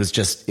up and it was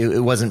just,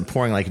 it wasn't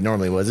pouring like it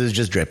normally was. It was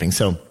just dripping.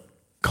 So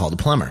called a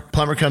plumber.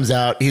 Plumber comes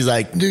out. He's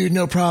like, dude,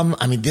 no problem.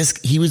 I mean,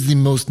 he was the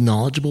most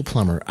knowledgeable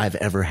plumber I've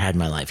ever had in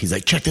my life. He's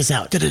like, check this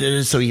out.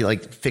 So he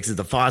like fixes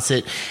the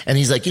faucet and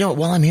he's like,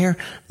 while I'm here,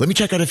 let me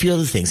check out a few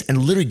other things, and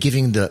literally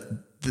giving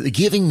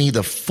me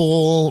the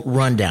full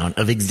rundown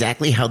of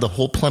exactly how the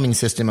whole plumbing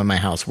system in my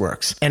house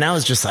works. And I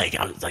was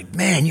like,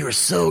 man, you are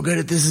so good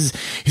at this.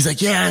 He's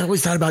like, yeah, I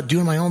always thought about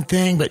doing my own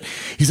thing. But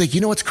he's like,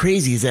 what's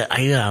crazy is that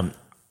I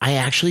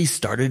actually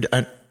started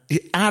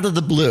out of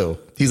the blue.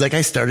 He's like,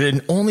 I started an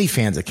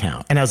OnlyFans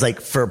account. And I was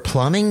like, for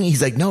plumbing?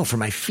 He's like, no, for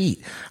my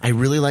feet. I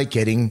really like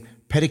getting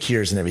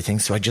pedicures and everything.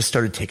 So I just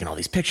started taking all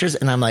these pictures.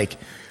 And I'm like,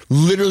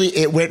 literally,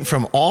 it went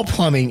from all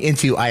plumbing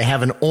into I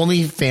have an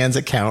OnlyFans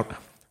account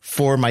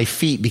for my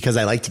feet because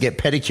I like to get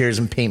pedicures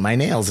and paint my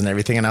nails and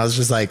everything. And I was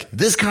just like,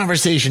 this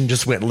conversation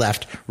just went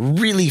left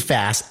really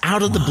fast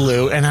out of the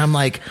blue. And I'm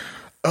like,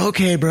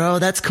 okay, bro,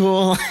 that's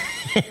cool.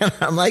 And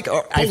I'm like,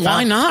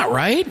 why not,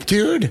 right?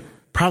 Dude,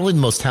 probably the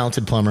most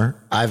talented plumber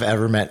I've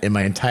ever met in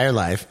my entire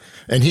life.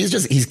 And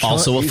he's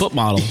also a foot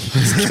model.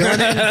 He's killing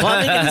it in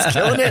plumbing and he's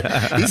killing it.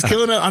 He's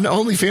killing it on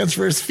OnlyFans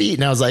for his feet.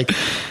 And I was like,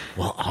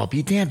 well, I'll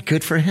be damned.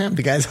 Good for him.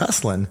 The guy's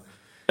hustling.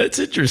 That's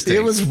interesting.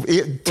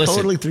 It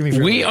totally threw me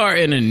for a We loop. are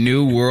in a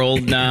new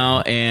world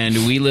now, and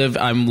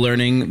I'm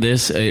learning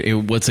this,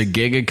 what's a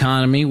gig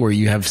economy where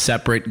you have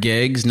separate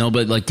gigs. No,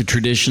 but like the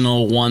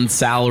traditional one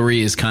salary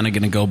is kind of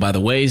going to go by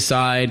the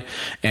wayside.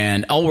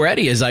 And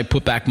already as I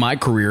put back my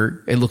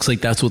career, it looks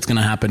like that's what's going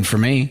to happen for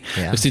me.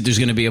 Yeah. Looks like there's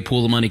going to be a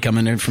pool of money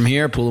coming in from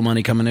here, pool of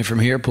money coming in from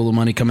here, pool of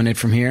money coming in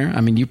from here.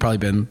 I mean, you've probably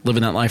been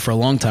living that life for a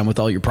long time with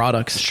all your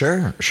products.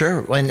 Sure.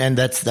 And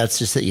that's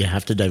just it. You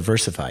have to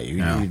diversify.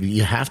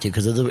 You have to,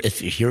 because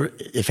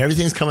if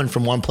everything's coming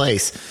from one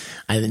place,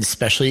 and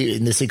especially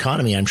in this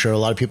economy, I'm sure a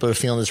lot of people are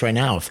feeling this right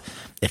now.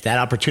 If that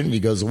opportunity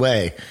goes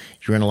away,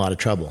 you're in a lot of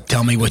trouble.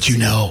 Tell me what you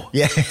know.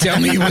 Yeah.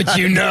 Tell me what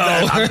you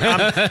know.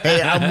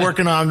 I'm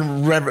working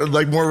on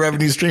more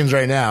revenue streams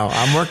right now.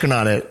 I'm working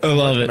on it. I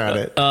love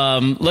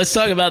it. Let's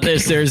talk about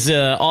this. There's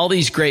all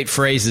these great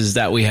phrases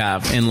that we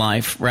have in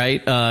life,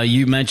 right?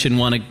 You mentioned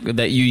one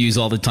that you use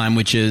all the time,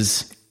 which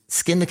is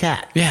skin the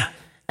cat. Yeah.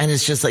 And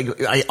it's just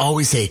like, I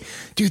always say,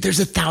 dude, there's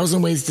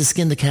 1,000 ways to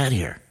skin the cat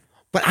here.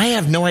 But I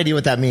have no idea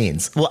what that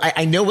means. Well,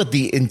 I know what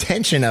the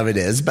intention of it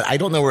is, but I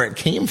don't know where it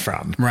came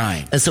from.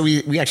 Right. And so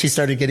we actually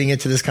started getting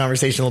into this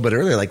conversation a little bit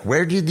earlier. Like,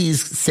 where do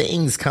these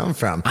sayings come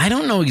from? I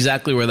don't know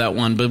exactly where that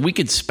one, but we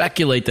could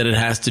speculate that it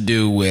has to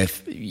do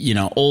with,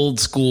 old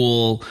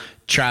school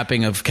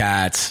trapping of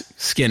cats,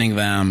 skinning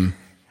them,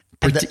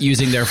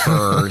 using their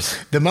furs.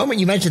 The moment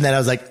you mentioned that, I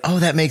was like, oh,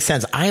 that makes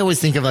sense. I always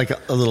think of like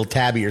a little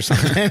tabby or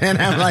something. And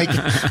I'm like,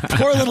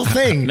 poor little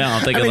thing. No,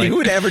 I'm thinking who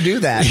would ever do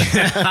that?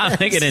 I'm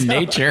thinking in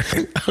nature.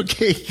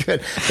 Okay,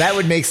 good. That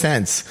would make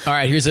sense. All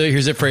right, here's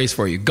a phrase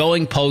for you.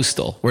 Going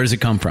postal. Where does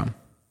it come from?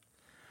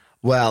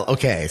 Well,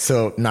 okay.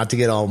 So not to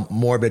get all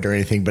morbid or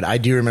anything, but I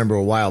do remember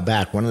a while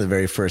back, one of the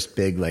very first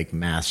big like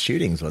mass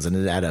shootings, wasn't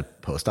it, at a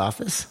post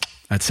office?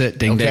 That's it.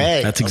 Ding,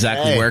 ding. That's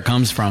exactly where it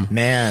comes from.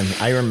 Man,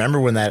 I remember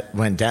when that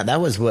went down.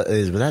 That was was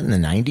that in the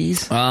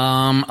 90s?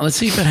 Let's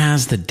see if it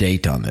has the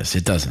date on this.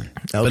 It doesn't.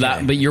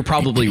 Okay. But you're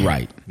probably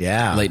right.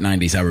 Yeah. Late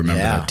 90s. I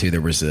remember that too.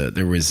 There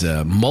was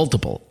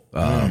multiple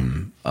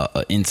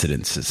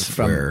incidences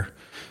where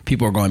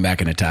people are going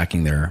back and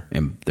attacking their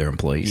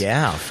employees.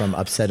 Yeah, from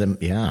upset.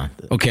 Yeah.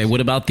 Okay.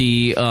 What about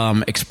the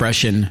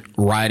expression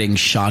riding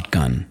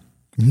shotgun?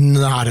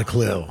 Not a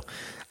clue.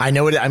 I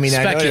know what I mean.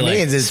 I know what it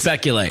means. It's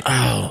Speculate.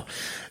 Oh,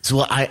 so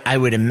I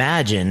would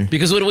imagine,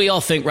 because what do we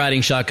all think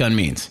riding shotgun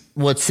means?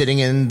 What's sitting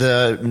in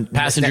the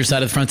passenger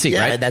side of the front seat,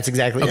 yeah, right? That's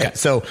exactly it.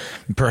 So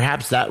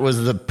perhaps that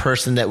was the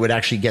person that would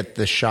actually get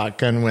the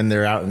shotgun when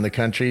they're out in the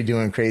country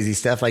doing crazy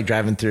stuff, like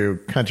driving through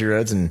country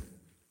roads. And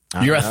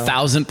you're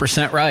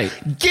 1,000% right.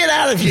 Get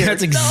out of here.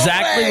 That's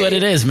exactly what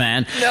it is,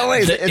 man. No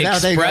way. The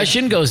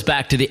expression goes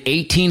back to the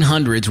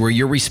 1800s, where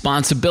your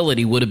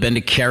responsibility would have been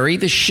to carry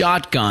the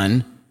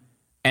shotgun,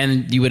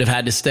 and you would have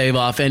had to stave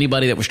off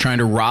anybody that was trying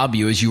to rob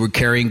you as you were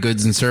carrying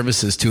goods and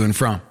services to and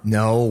from.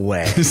 No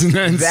way. Isn't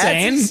that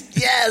insane?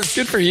 Yes.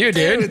 Good for you,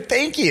 dude.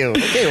 Thank you.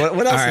 Okay,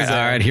 what else is there?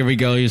 All right, here we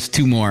go. Here's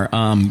two more.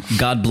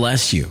 God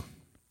bless you.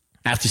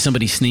 After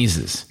somebody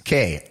sneezes.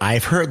 Okay,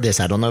 I've heard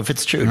this. I don't know if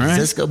it's true. Does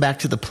this go back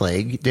to the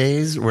plague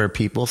days where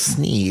people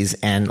sneeze,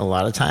 and a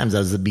lot of times that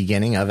was the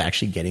beginning of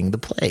actually getting the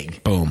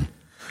plague? Boom.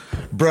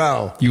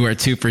 Bro. You are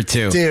 2 for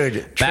 2.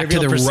 Dude. Back to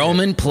the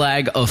Roman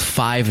plague of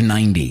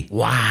 590.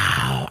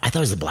 Wow. I thought it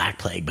was the Black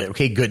Plague, but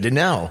okay, good to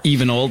know.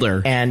 Even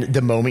older. And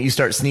the moment you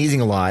start sneezing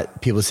a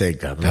lot, people say,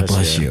 God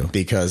bless you.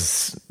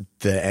 Because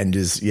the end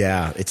is,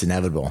 it's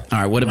inevitable. All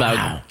right, what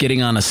about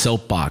getting on a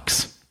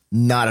soapbox?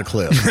 Not a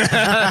clue.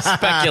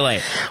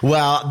 Speculate.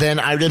 Well, then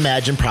I would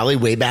imagine probably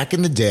way back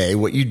in the day,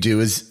 what you do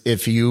is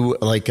if you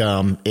like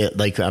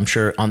I'm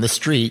sure on the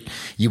street,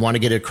 you want to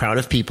get a crowd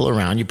of people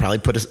around, you probably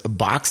put a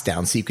box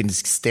down so you can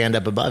stand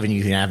up above and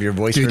you can have your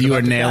voice. Dude, you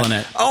are nailing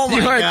it. Oh my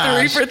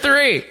gosh. You are 3 for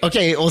 3.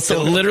 Okay. Well,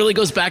 so it literally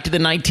goes back to the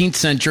 19th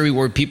century,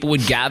 where people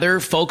would gather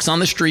folks on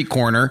the street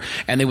corner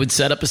and they would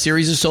set up a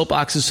series of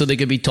soapboxes so they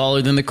could be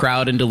taller than the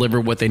crowd and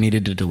deliver what they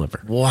needed to deliver.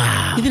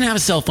 Wow. You didn't have a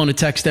cell phone to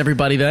text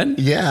everybody then?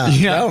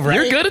 Yeah. Right?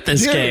 You're good at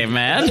this game,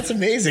 man. That's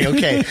amazing.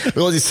 Okay.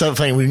 Well, it's so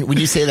funny. When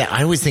you say that,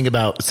 I always think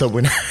about, so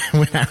when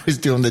I was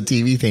doing the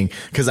TV thing,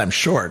 because I'm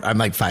short, I'm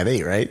like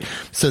 5'8", right?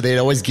 So they'd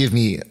always give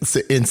me,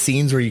 in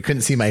scenes where you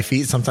couldn't see my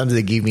feet, sometimes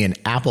they gave me an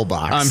apple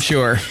box. I'm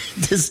sure.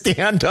 To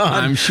stand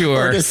on. I'm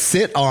sure. Or to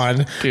sit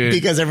on. Dude.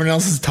 Because everyone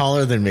else is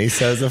taller than me.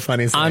 So it's a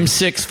funny thing. I'm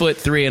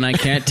 6'3", and I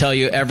can't tell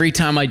you, every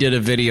time I did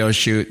a video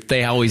shoot,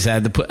 they always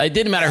had to put, it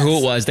didn't matter who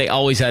it was, they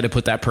always had to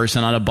put that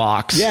person on a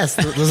box. Yes.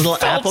 Those little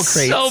apple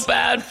crates. So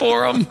bad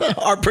for them.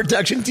 Our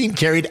production team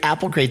carried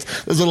apple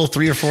crates, those little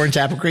 3 or 4 inch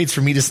apple crates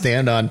for me to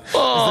stand on.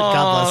 Oh,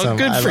 God bless them.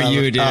 good for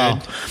you, dude. Oh.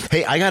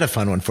 Hey, I got a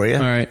fun one for you.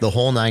 All right. The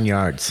whole 9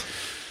 yards.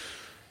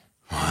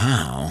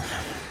 Wow.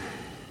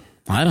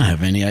 I don't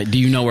have any. Do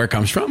you know where it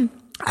comes from?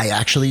 I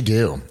actually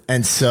do.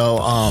 And so,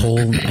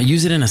 I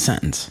use it in a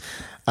sentence.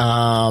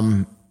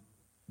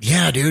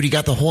 Yeah, dude, you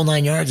got the whole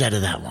 9 yards out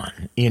of that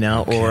one,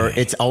 okay. Or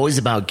it's always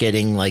about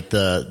getting like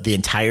the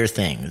entire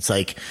thing. It's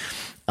like,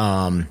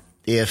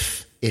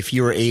 if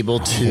you were able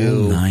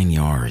to whole 9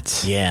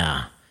 yards.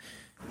 Yeah.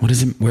 What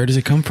is it? Where does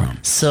it come from?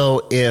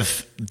 So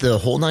if the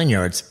whole 9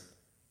 yards,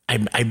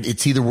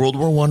 it's either World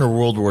War I or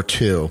World War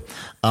II.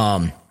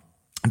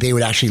 They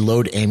would actually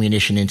load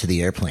ammunition into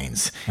the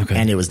airplanes,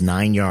 and it was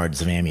 9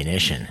 yards of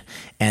ammunition.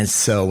 And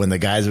so when the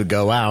guys would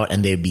go out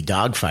and they'd be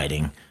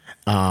dogfighting,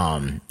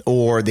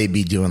 or they'd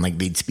be doing they'd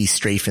be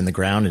strafing the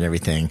ground and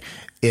everything,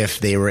 if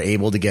they were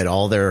able to get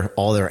all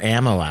their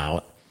ammo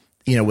out,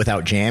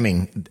 without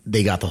jamming,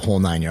 they got the whole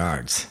 9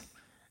 yards.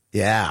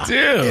 Yeah.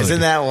 Dude.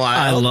 Isn't that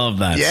wild? I love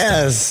that.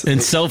 Yes. Stuff.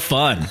 It's so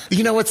fun.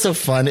 You know what's so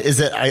fun is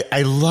that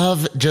I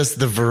love just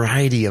the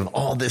variety of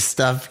all this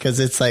stuff, because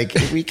it's like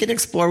we can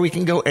explore, we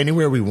can go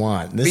anywhere we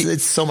want.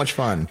 It's so much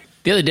fun.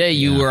 The other day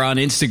you were on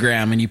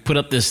Instagram and you put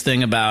up this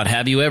thing about,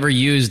 have you ever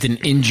used an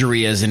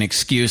injury as an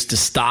excuse to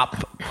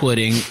stop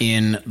putting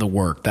in the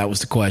work? That was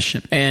the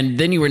question. And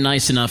then you were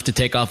nice enough to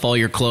take off all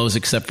your clothes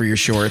except for your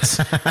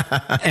shorts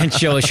and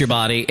show us your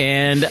body.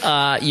 And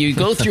you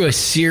go through a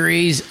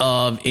series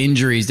of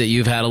injuries that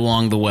you've had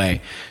along the way.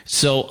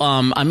 So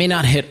I may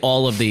not hit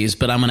all of these,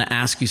 but I'm going to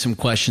ask you some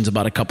questions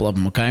about a couple of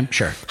them, okay?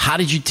 Sure. How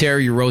did you tear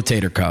your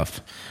rotator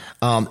cuff?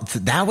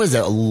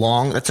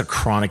 That's a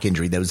chronic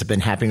injury that has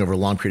been happening over a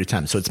long period of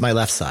time. So it's my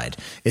left side.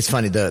 It's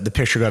funny. The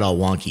picture got all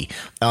wonky.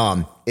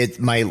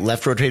 My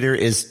left rotator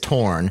is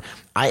torn.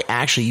 I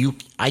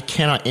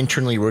cannot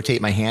internally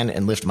rotate my hand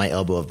and lift my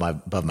elbow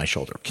above my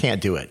shoulder.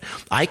 Can't do it.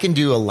 I can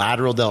do a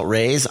lateral delt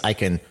raise. I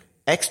can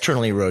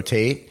externally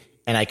rotate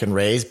and I can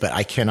raise, but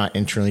I cannot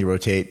internally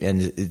rotate. And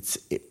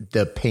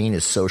the pain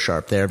is so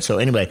sharp there. So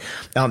anyway,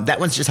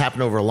 that one's just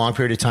happened over a long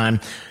period of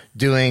time.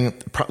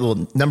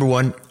 Number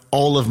one,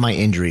 all of my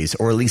injuries,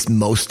 or at least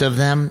most of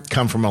them,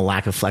 come from a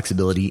lack of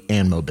flexibility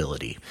and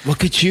mobility.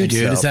 Look at you,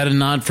 dude. So, is that a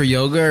nod for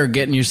yoga or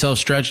getting yourself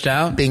stretched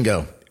out?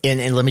 Bingo.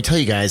 And let me tell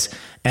you guys,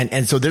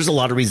 and so there's a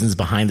lot of reasons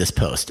behind this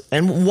post.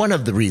 And one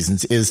of the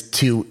reasons is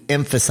to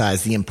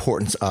emphasize the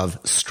importance of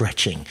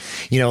stretching.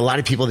 A lot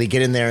of people, they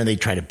get in there and they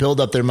try to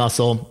build up their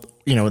muscle,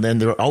 then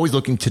they're always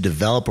looking to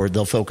develop, or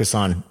they'll focus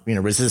on,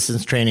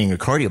 resistance training or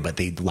cardio, but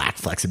they lack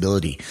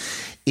flexibility.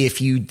 If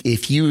you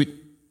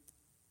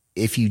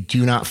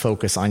do not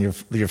focus on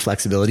your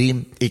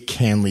flexibility, it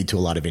can lead to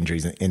a lot of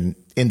injuries in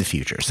the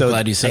future. So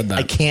glad you said that.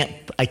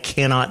 I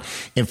cannot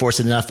enforce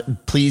it enough.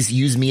 Please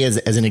use me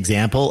as an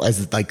example,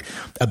 as like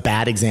a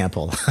bad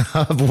example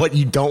of what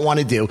you don't want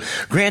to do.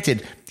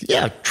 Granted,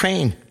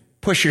 train,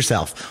 push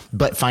yourself,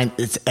 but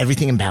it's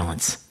everything in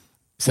balance.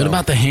 So, what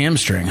about the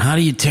hamstring? How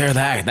do you tear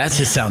that? That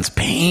just sounds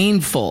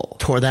painful.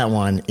 Tore that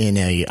one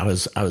I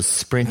was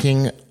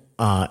sprinting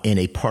in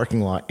a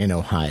parking lot in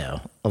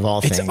Ohio, of all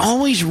things. It's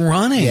always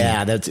running.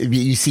 Yeah,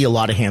 you see a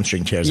lot of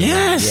hamstring tears.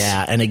 Yes.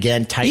 Yeah, and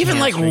again, tight even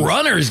hamstrings. Like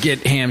runners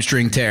get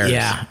hamstring tears.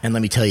 Yeah, and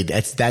let me tell you,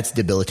 that's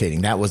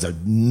debilitating. That was a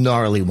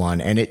gnarly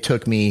one, and it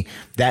took me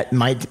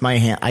my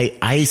hand.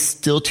 I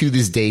still to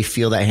this day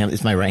feel that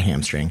it's my right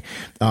hamstring.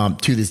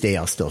 To this day,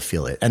 I'll still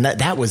feel it, and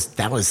that was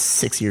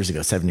 7 years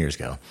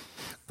ago.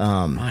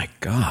 My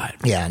God.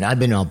 Yeah, and I've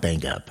been all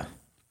banged up.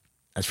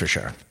 That's for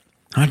sure.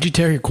 How'd you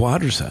tear your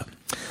quadricep?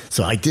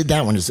 So I did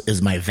that one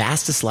is my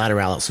vastus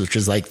lateralis, which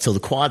is so the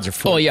quads are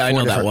four. Oh yeah, I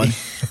know that one.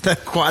 The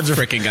quads are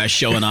freaking guy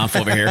showing off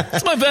over here.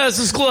 It's my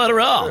vastus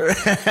lateral.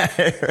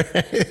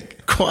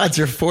 Quads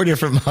are 4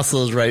 different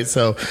muscles, right?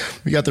 So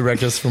we got the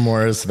rectus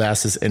femoris,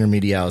 vastus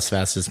intermedialis,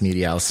 vastus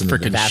medialis, and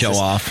freaking show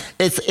off.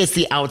 It's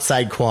the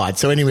outside quad.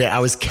 So anyway, I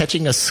was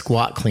catching a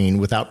squat clean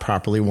without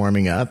properly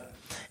warming up,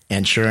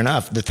 and sure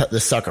enough, the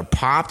sucker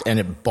popped and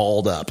it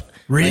balled up.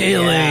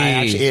 Really?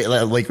 Actually,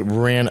 it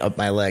ran up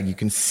my leg. You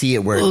can see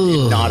it where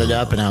it knotted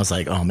up, and I was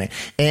like, oh man.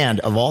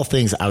 And of all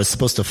things, I was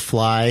supposed to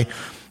fly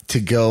to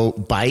go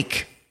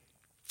bike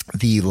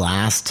the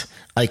last,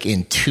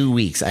 in 2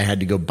 weeks, I had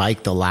to go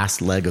bike the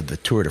last leg of the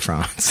Tour de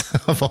France.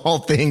 Of all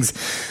things.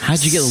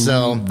 How'd you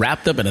get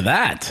wrapped up into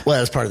that? Well,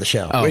 that was part of the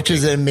show, which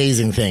is an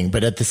amazing thing.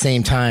 But at the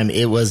same time,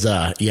 it was,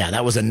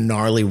 that was a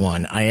gnarly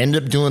one. I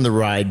ended up doing the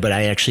ride, but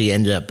I actually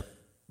ended up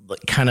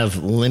kind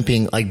of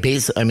limping, it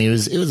was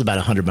about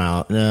 100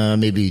 mile,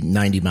 maybe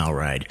 90 mile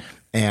ride.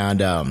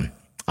 And,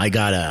 I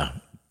got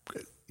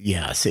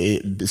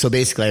so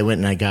basically I went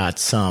and I got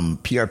some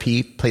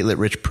PRP, platelet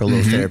rich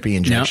prolotherapy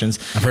injections.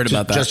 Yep. I've heard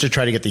about that. Just to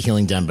try to get the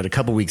healing done, but a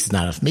couple weeks is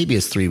not enough. Maybe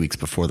it's 3 weeks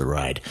before the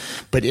ride,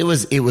 but it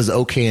was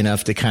okay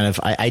enough to kind of,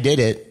 I did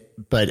it,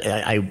 but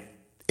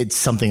it's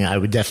something I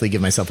would definitely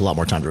give myself a lot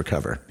more time to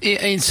recover.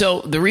 And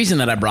so the reason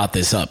that I brought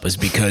this up is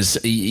because,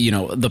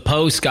 the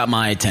post got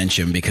my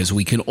attention because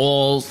we can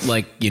all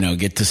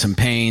get to some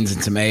pains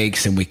and some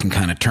aches, and we can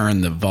kind of turn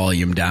the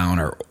volume down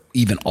or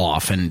even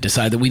off and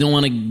decide that we don't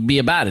want to be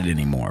about it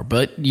anymore.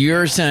 But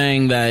you're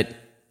saying that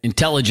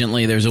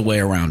intelligently there's a way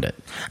around it.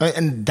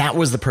 And that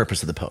was the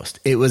purpose of the post.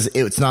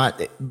 It's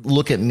not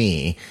look at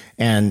me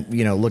and,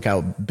 look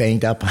how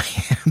banged up I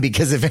am,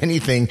 because if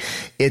anything,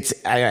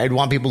 I'd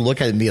want people to look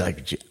at it and be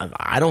like,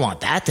 I don't want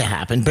that to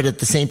happen. But at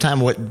the same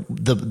time, what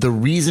the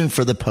reason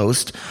for the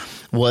post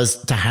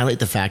was to highlight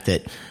the fact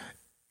that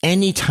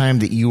anytime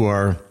that you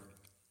are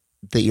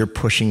that you're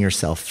pushing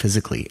yourself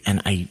physically.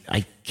 And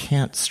I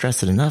can't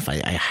stress it enough. I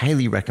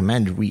highly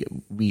recommend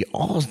we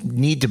all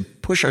need to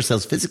push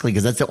ourselves physically,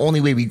 because that's the only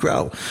way we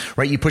grow,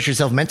 right? You push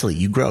yourself mentally,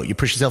 you grow. You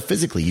push yourself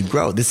physically, you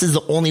grow. This is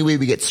the only way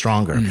we get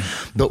stronger.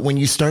 But when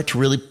you start to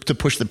really to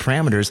push the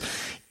parameters,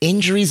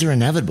 injuries are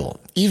inevitable.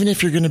 Even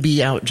if you're going to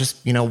be out just,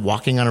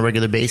 walking on a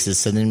regular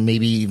basis, and then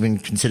maybe even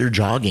consider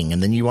jogging,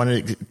 and then you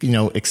want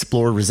to,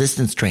 explore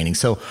resistance training.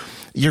 So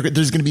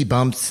there's going to be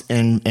bumps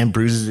and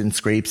bruises and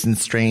scrapes and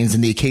strains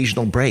and the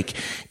occasional break.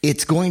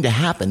 It's going to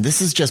happen.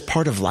 This is just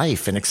part of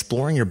life and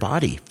exploring your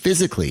body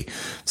physically.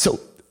 So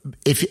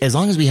as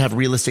long as we have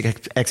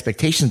realistic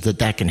expectations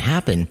that can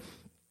happen,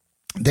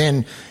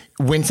 then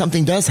when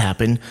something does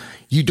happen,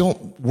 you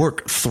don't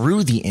work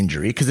through the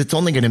injury, because it's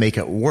only going to make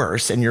it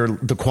worse, and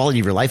the quality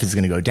of your life is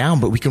going to go down.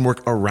 But we can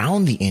work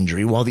around the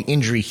injury while the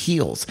injury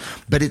heals.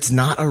 But it's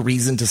not a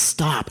reason to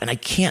stop. And I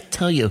can't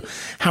tell you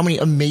how many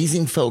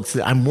amazing folks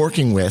that I'm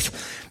working with.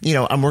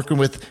 I'm working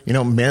with,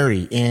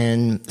 Mary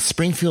in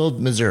Springfield,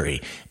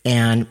 Missouri,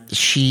 and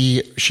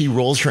she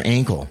rolls her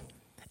ankle.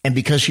 And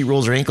because she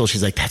rolls her ankle,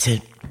 she's like, that's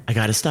it. I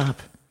got to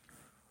stop.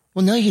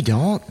 Well, no, you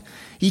don't.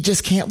 You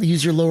just can't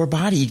use your lower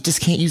body. You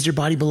just can't use your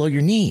body below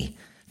your knee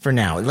for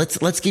now.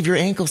 Let's give your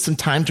ankle some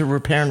time to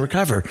repair and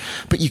recover.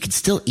 But you could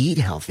still eat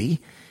healthy.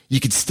 You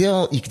could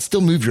still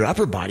move your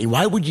upper body.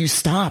 Why would you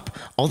stop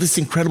all this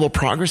incredible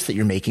progress that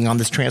you're making on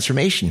this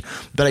transformation?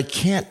 But I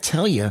can't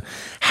tell you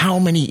how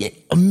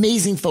many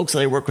amazing folks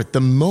that I work with.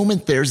 The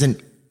moment there's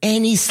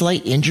any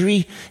slight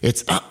injury,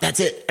 it's,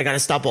 that's it. I got to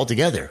stop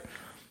altogether.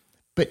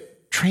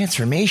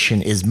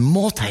 Transformation is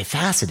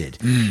multifaceted.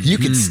 You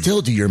could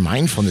still do your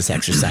mindfulness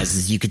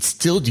exercises. You could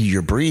still do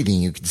your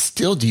breathing. You could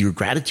still do your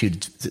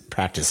gratitude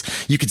practice.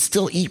 You could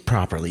still eat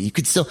properly.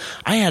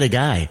 I had a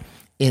guy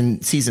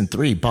in season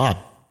 3, Bob.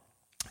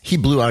 He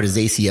blew out his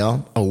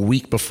ACL a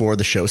week before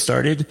the show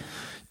started.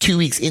 2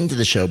 weeks into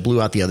the show,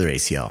 blew out the other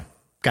ACL.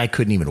 Guy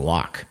couldn't even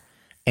walk.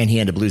 And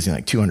he ended up losing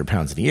like 200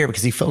 pounds in a year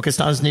because he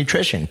focused on his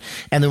nutrition.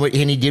 And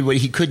he did what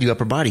he could do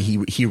upper body.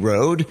 He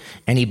rode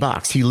and he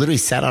boxed. He literally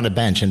sat on a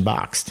bench and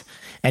boxed.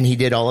 And he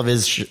did all of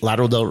his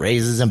lateral delt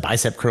raises and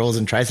bicep curls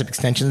and tricep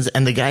extensions.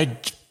 And the guy,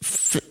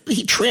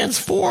 he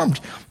transformed,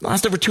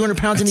 lost over 200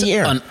 pounds in a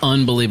year. An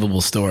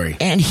unbelievable story.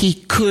 And he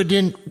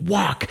couldn't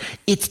walk.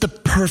 It's the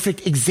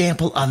perfect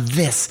example of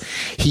this.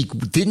 He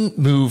didn't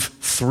move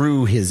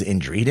through his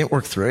injury. He didn't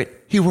work through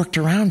it. He worked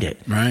around it.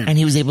 Right. And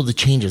he was able to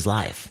change his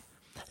life.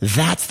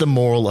 That's the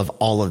moral of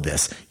all of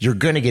this. You're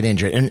going to get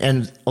injured.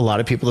 And a lot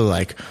of people are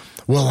like,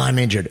 well, I'm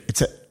injured.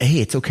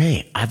 Hey, it's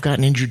okay. I've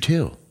gotten injured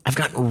too. I've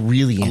gotten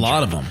really injured. A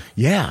lot of them.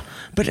 Yeah.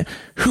 But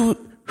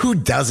who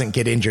doesn't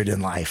get injured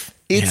in life?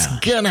 It's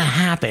going to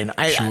happen.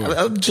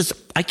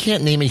 I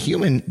can't name a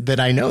human that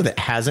I know that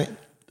hasn't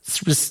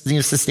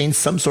sustained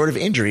some sort of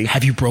injury.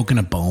 Have you broken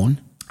a bone?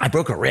 I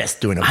broke a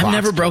wrist doing a box. I've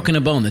never broken a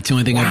bone. That's the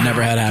only thing I've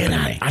never had happen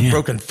to me. I've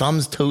broken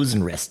thumbs, toes,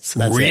 and wrists.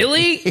 That's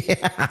really?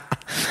 Yeah.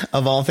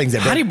 Of all things.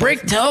 How do you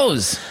break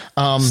toes?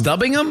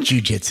 Stubbing them?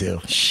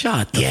 Jiu-jitsu.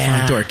 Shut the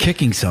front door.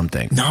 Kicking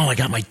something. No, I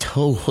got my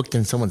toe hooked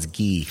in someone's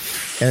gi.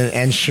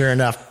 And sure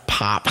enough,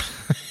 pop.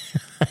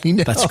 I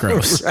know, that's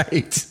gross.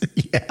 Right.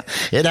 Yeah,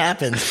 it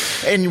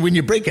happens. And when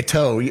you break a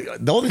toe,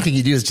 the only thing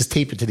you do is just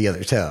tape it to the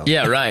other toe.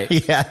 Yeah, right.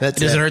 Yeah, that's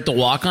Does it hurt to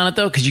walk on it,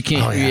 though? Because you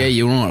can't,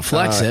 you don't want to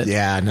flex it.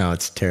 Yeah, no,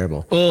 it's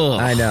terrible.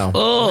 Ugh. I know.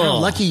 Wow,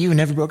 lucky you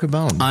never broke a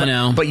bone. I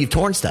know. But you've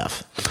torn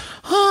stuff.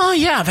 Oh,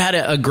 yeah. I've had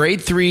a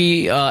grade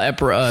 3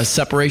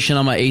 separation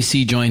on my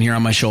AC joint here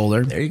on my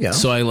shoulder. There you go.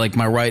 So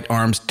my right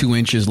arm's 2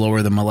 inches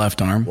lower than my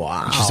left arm.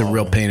 Wow. Which is a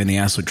real pain in the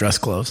ass with dress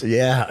clothes.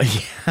 Yeah,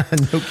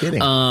 no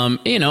kidding.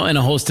 And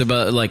a host of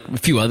a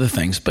few other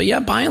things. But yeah,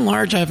 by and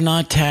large, I've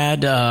not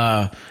had,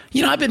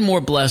 I've been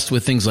more blessed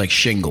with things like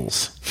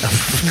shingles. Right.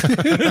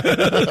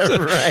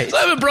 So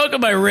I haven't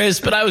broken my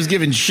wrist, but I was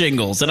given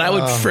shingles, and I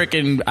would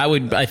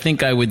I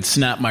think I would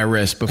snap my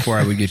wrist before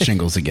I would get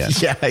shingles again.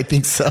 Yeah, I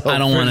think so. I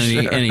don't want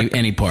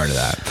any part of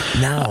that.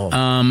 No.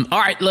 All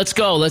right, let's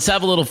go. Let's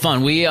have a little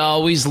fun. We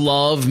always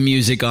love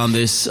music on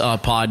this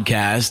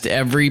podcast.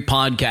 Every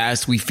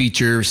podcast we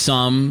feature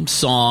some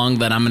song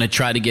that I'm going to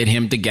try to get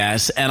him to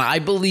guess, and I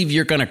believe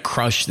you're going to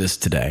crush this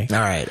today. All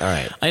right.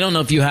 I don't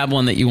know if you have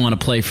one that you want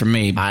to play for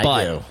me,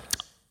 I do.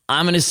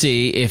 I'm going to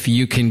see if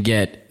you can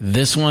get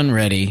this one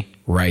ready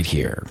right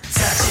here.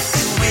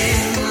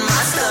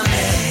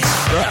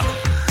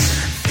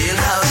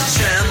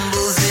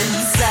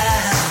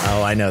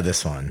 Oh, I know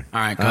this one. All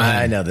right, go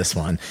ahead. I know this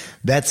one.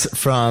 That's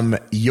from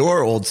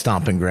your old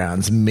stomping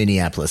grounds,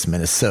 Minneapolis,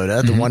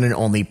 Minnesota. The one and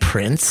only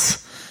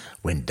Prince,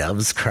 When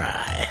Doves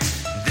Cry.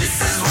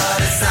 This is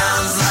what it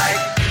sounds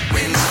like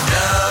when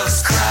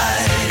doves cry.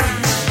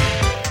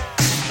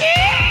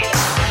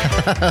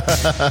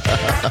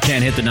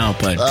 Can't hit the note,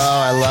 but Oh,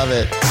 I love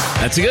it.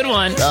 that's a good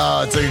one.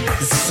 Oh,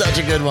 it's such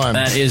a good one.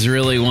 That is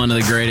really one of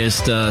the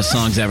greatest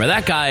songs ever.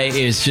 That guy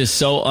is just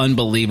so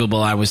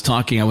unbelievable. I was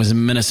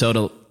in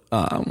Minnesota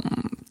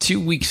 2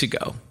 weeks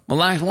ago.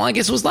 Well, I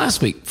guess it was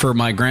last week for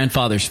my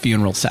grandfather's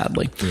funeral,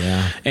 sadly.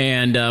 Yeah.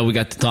 And we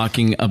got to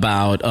talking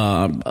about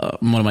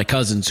one of my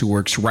cousins who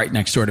works right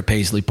next door to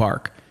Paisley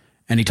Park.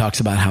 And he talks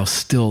about how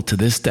still to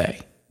this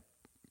day,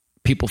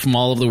 people from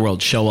all over the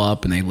world show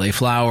up and they lay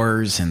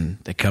flowers and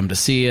they come to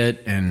see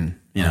it. And,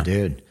 you know,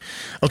 Dude.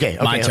 Okay.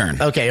 My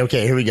turn. Okay.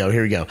 Here we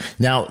go.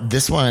 Now,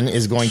 this one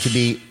is going to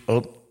be,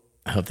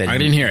 I hope that I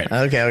didn't hear it.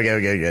 Okay,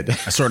 good. I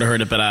sort of heard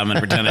it, but I'm going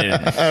to pretend I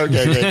didn't.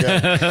 Okay, good.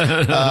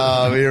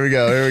 Here we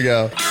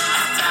go.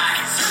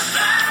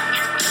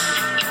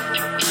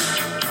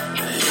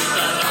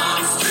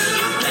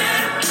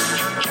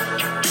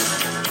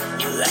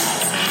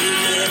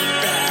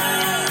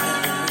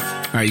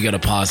 All right, you got to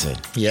pause it.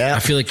 Yeah. I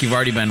feel like you've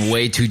already been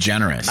way too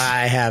generous.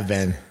 I have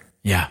been.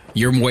 Yeah.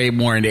 You're way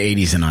more into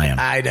 80s than I am.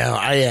 I know.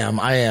 I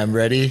am.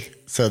 Ready?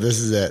 So this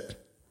is it.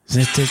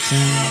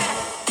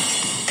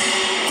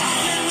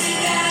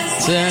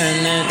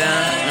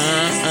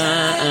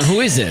 Who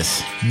is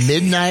this?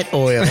 Midnight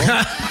Oil.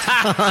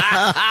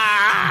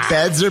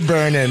 Beds are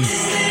burning.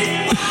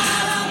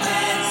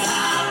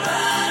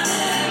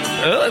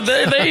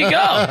 There you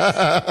go.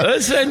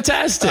 That's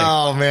fantastic.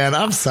 Oh man,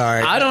 I'm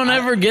sorry. I don't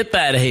ever get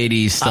that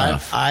Hades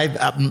stuff.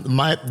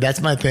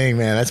 That's my thing,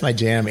 man. That's my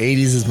jam. 80s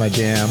is my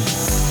jam.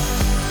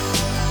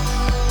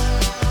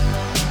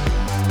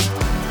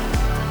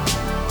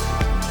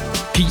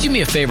 Can you do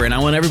me a favor? And I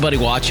want everybody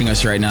watching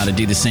us right now to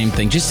do the same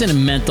thing. Just make a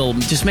mental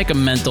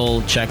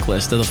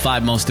checklist of the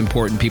 5 most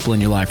important people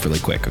in your life really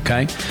quick,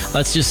 okay?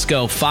 Let's just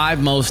go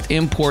 5 most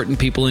important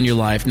people in your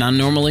life. Now,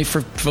 normally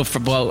for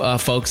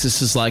folks,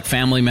 this is like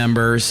family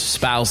members,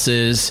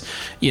 spouses,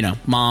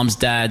 moms,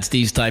 dads,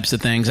 these types of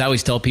things. I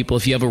always tell people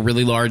if you have a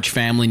really large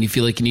family and you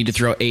feel like you need to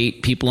throw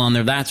 8 people on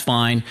there, that's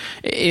fine.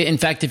 In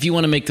fact, if you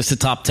want to make this a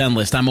top 10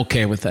 list, I'm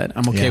okay with that.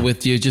 I'm okay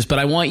with you. But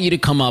I want you to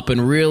come up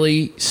and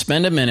really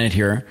spend a minute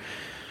here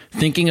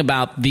thinking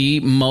about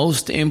the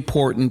most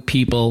important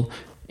people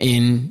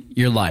in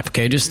your life.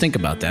 Okay, just think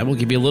about that. We'll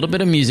give you a little bit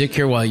of music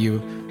here while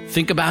you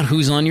think about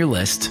who's on your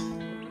list.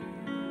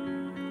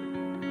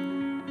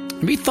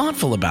 Be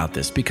thoughtful about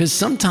this because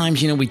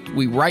sometimes,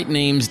 we write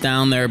names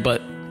down there,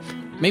 but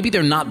maybe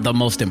they're not the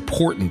most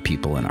important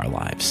people in our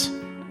lives.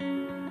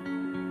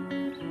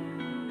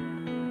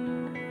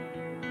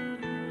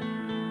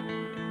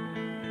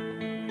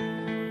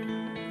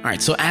 All right,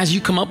 so as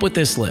you come up with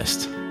this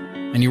list,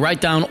 and you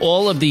write down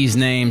all of these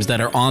names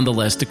that are on the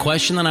list, the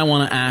question that I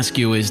want to ask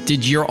you is,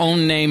 did your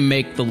own name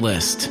make the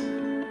list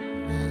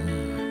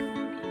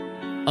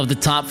of the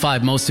top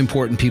 5 most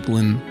important people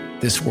in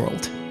this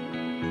world?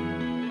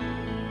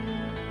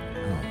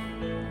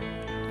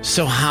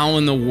 So how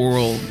in the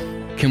world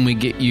can we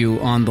get you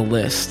on the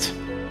list?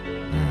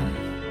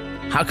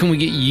 How can we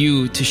get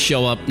you to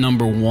show up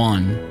number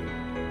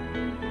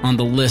 1 on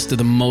the list of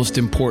the most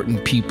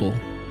important people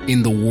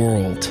in the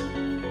world?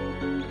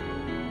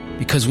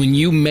 Because when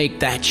you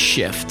make that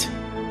shift,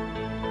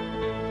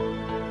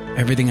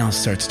 everything else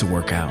starts to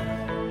work out.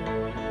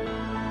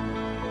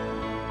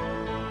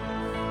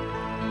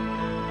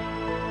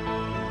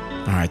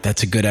 All right,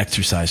 that's a good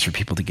exercise for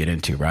people to get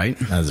into, right?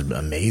 That was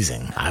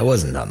amazing. I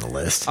wasn't on the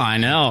list. I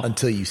know.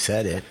 Until you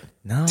said it.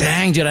 No.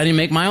 Dang, dude, I didn't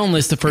make my own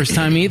list the first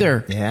time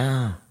either.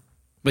 Yeah.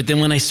 But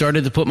then when I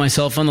started to put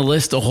myself on the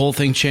list, the whole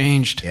thing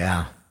changed.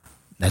 Yeah.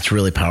 That's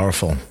really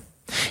powerful.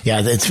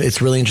 Yeah,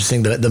 it's really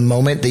interesting. The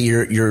moment that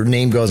your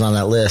name goes on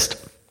that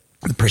list,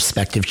 the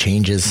perspective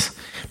changes,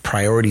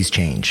 priorities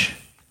change.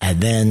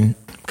 And then,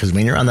 because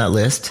when you're on that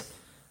list,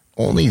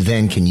 only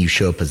then can you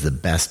show up as the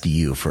best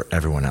you for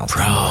everyone else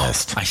on the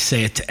list. I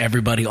say it to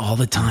everybody all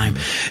the time.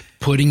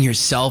 Putting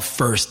yourself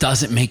first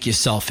doesn't make you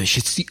selfish.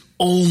 It's the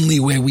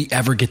only way we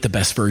ever get the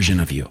best version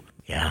of you.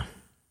 Yeah.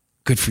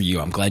 Good for you.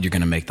 I'm glad you're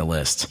going to make the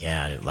list.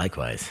 Yeah,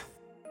 likewise.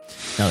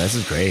 No, this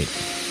is great.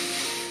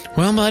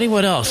 Well, buddy,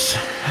 what else?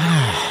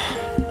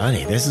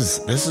 Buddy, this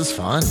is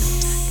fun.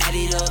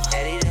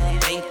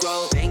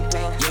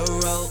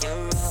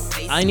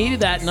 I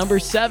needed that. Number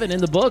 7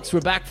 in the books. We're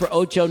back for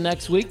Ocho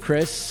next week,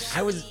 Chris.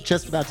 I was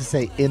just about to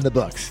say in the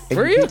books.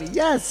 Were you?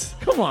 Yes.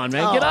 Come on,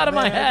 man. Get out of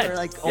my head.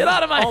 We're Get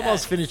out of my head.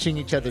 Almost finishing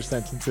each other's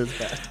sentences.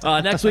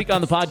 But. Next week on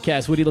the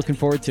podcast, what are you looking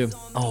forward to?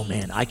 Oh,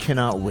 man, I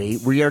cannot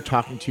wait. We are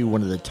talking to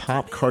one of the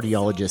top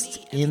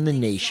cardiologists in the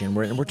nation,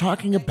 and we're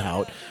talking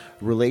about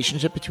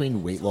relationship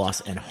between weight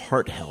loss and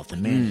heart health.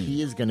 And man,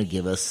 he is going to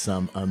give us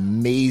some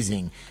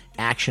amazing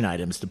action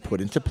items to put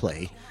into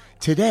play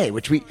today,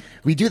 which we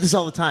do this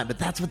all the time, but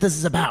that's what this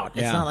is about.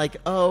 It's not like,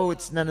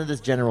 it's none of this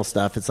general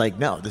stuff. It's like,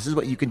 no, this is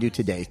what you can do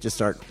today to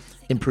start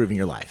improving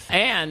your life.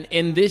 And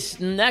in this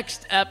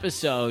next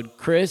episode,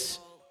 Chris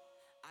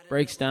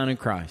breaks down and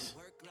cries.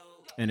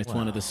 And it's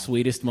one of the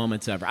sweetest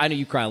moments ever. I know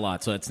you cry a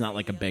lot, so it's not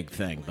like a big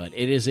thing, but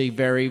it is a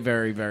very,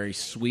 very, very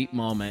sweet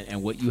moment.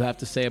 And what you have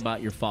to say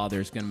about your father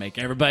is going to make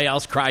everybody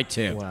else cry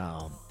too.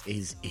 Wow.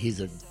 He's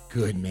a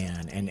good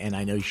man. And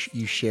I know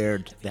you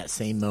shared that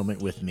same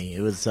moment with me.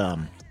 It was,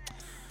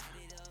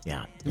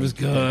 yeah. It was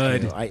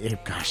good.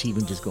 Gosh,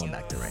 even just going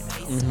back there right now.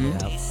 Mm-hmm.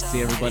 Yeah.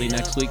 See everybody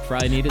next week.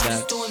 Friday needed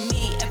that.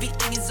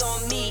 Everything is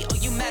on me, oh,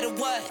 you matter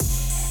what.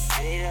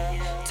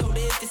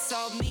 it's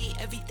all me,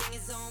 everything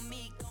is on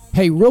me.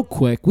 Hey, real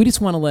quick, we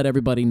just want to let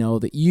everybody know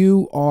that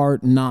you are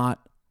not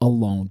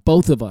alone.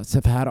 Both of us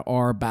have had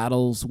our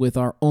battles with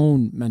our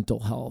own mental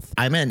health.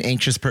 I'm an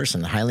anxious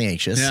person, highly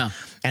anxious. Yeah.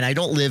 And I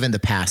don't live in the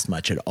past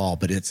much at all,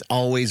 but it's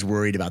always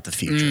worried about the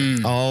future.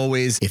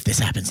 Always, if this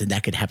happens, then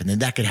that could happen, then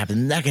that could happen,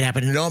 then that could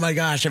happen. And oh my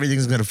gosh,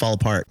 everything's going to fall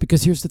apart.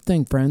 Because here's the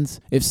thing, friends.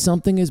 If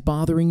something is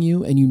bothering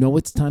you and you know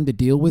it's time to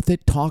deal with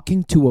it,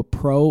 talking to a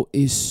pro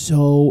is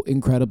so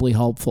incredibly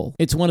helpful.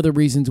 It's one of the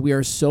reasons we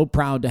are so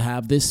proud to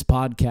have this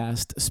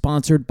podcast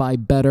sponsored by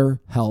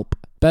BetterHelp.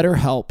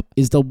 BetterHelp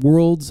is the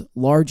world's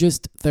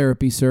largest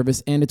therapy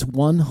service, and it's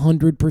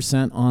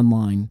 100%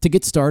 online. To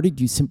get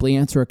started, you simply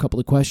answer a couple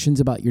of questions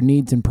about your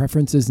needs and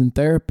preferences in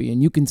therapy,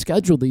 and you can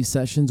schedule these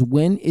sessions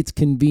when it's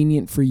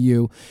convenient for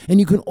you, and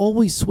you can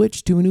always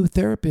switch to a new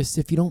therapist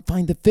if you don't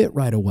find the fit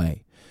right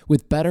away.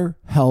 With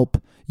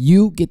BetterHelp,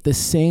 you get the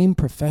same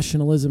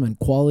professionalism and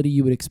quality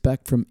you would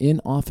expect from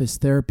in-office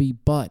therapy,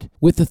 but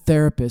with a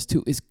therapist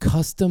who is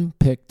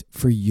custom-picked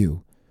for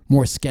you.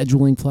 More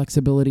scheduling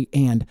flexibility,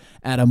 and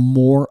at a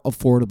more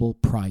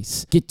affordable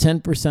price. Get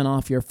 10%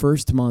 off your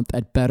first month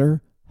at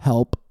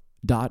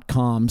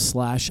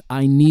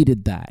betterhelp.com/I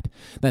needed that.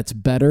 That's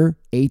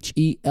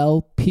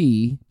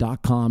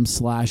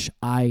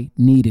betterhelp.com/I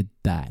needed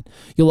that.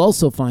 You'll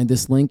also find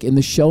this link in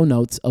the show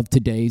notes of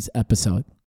today's episode.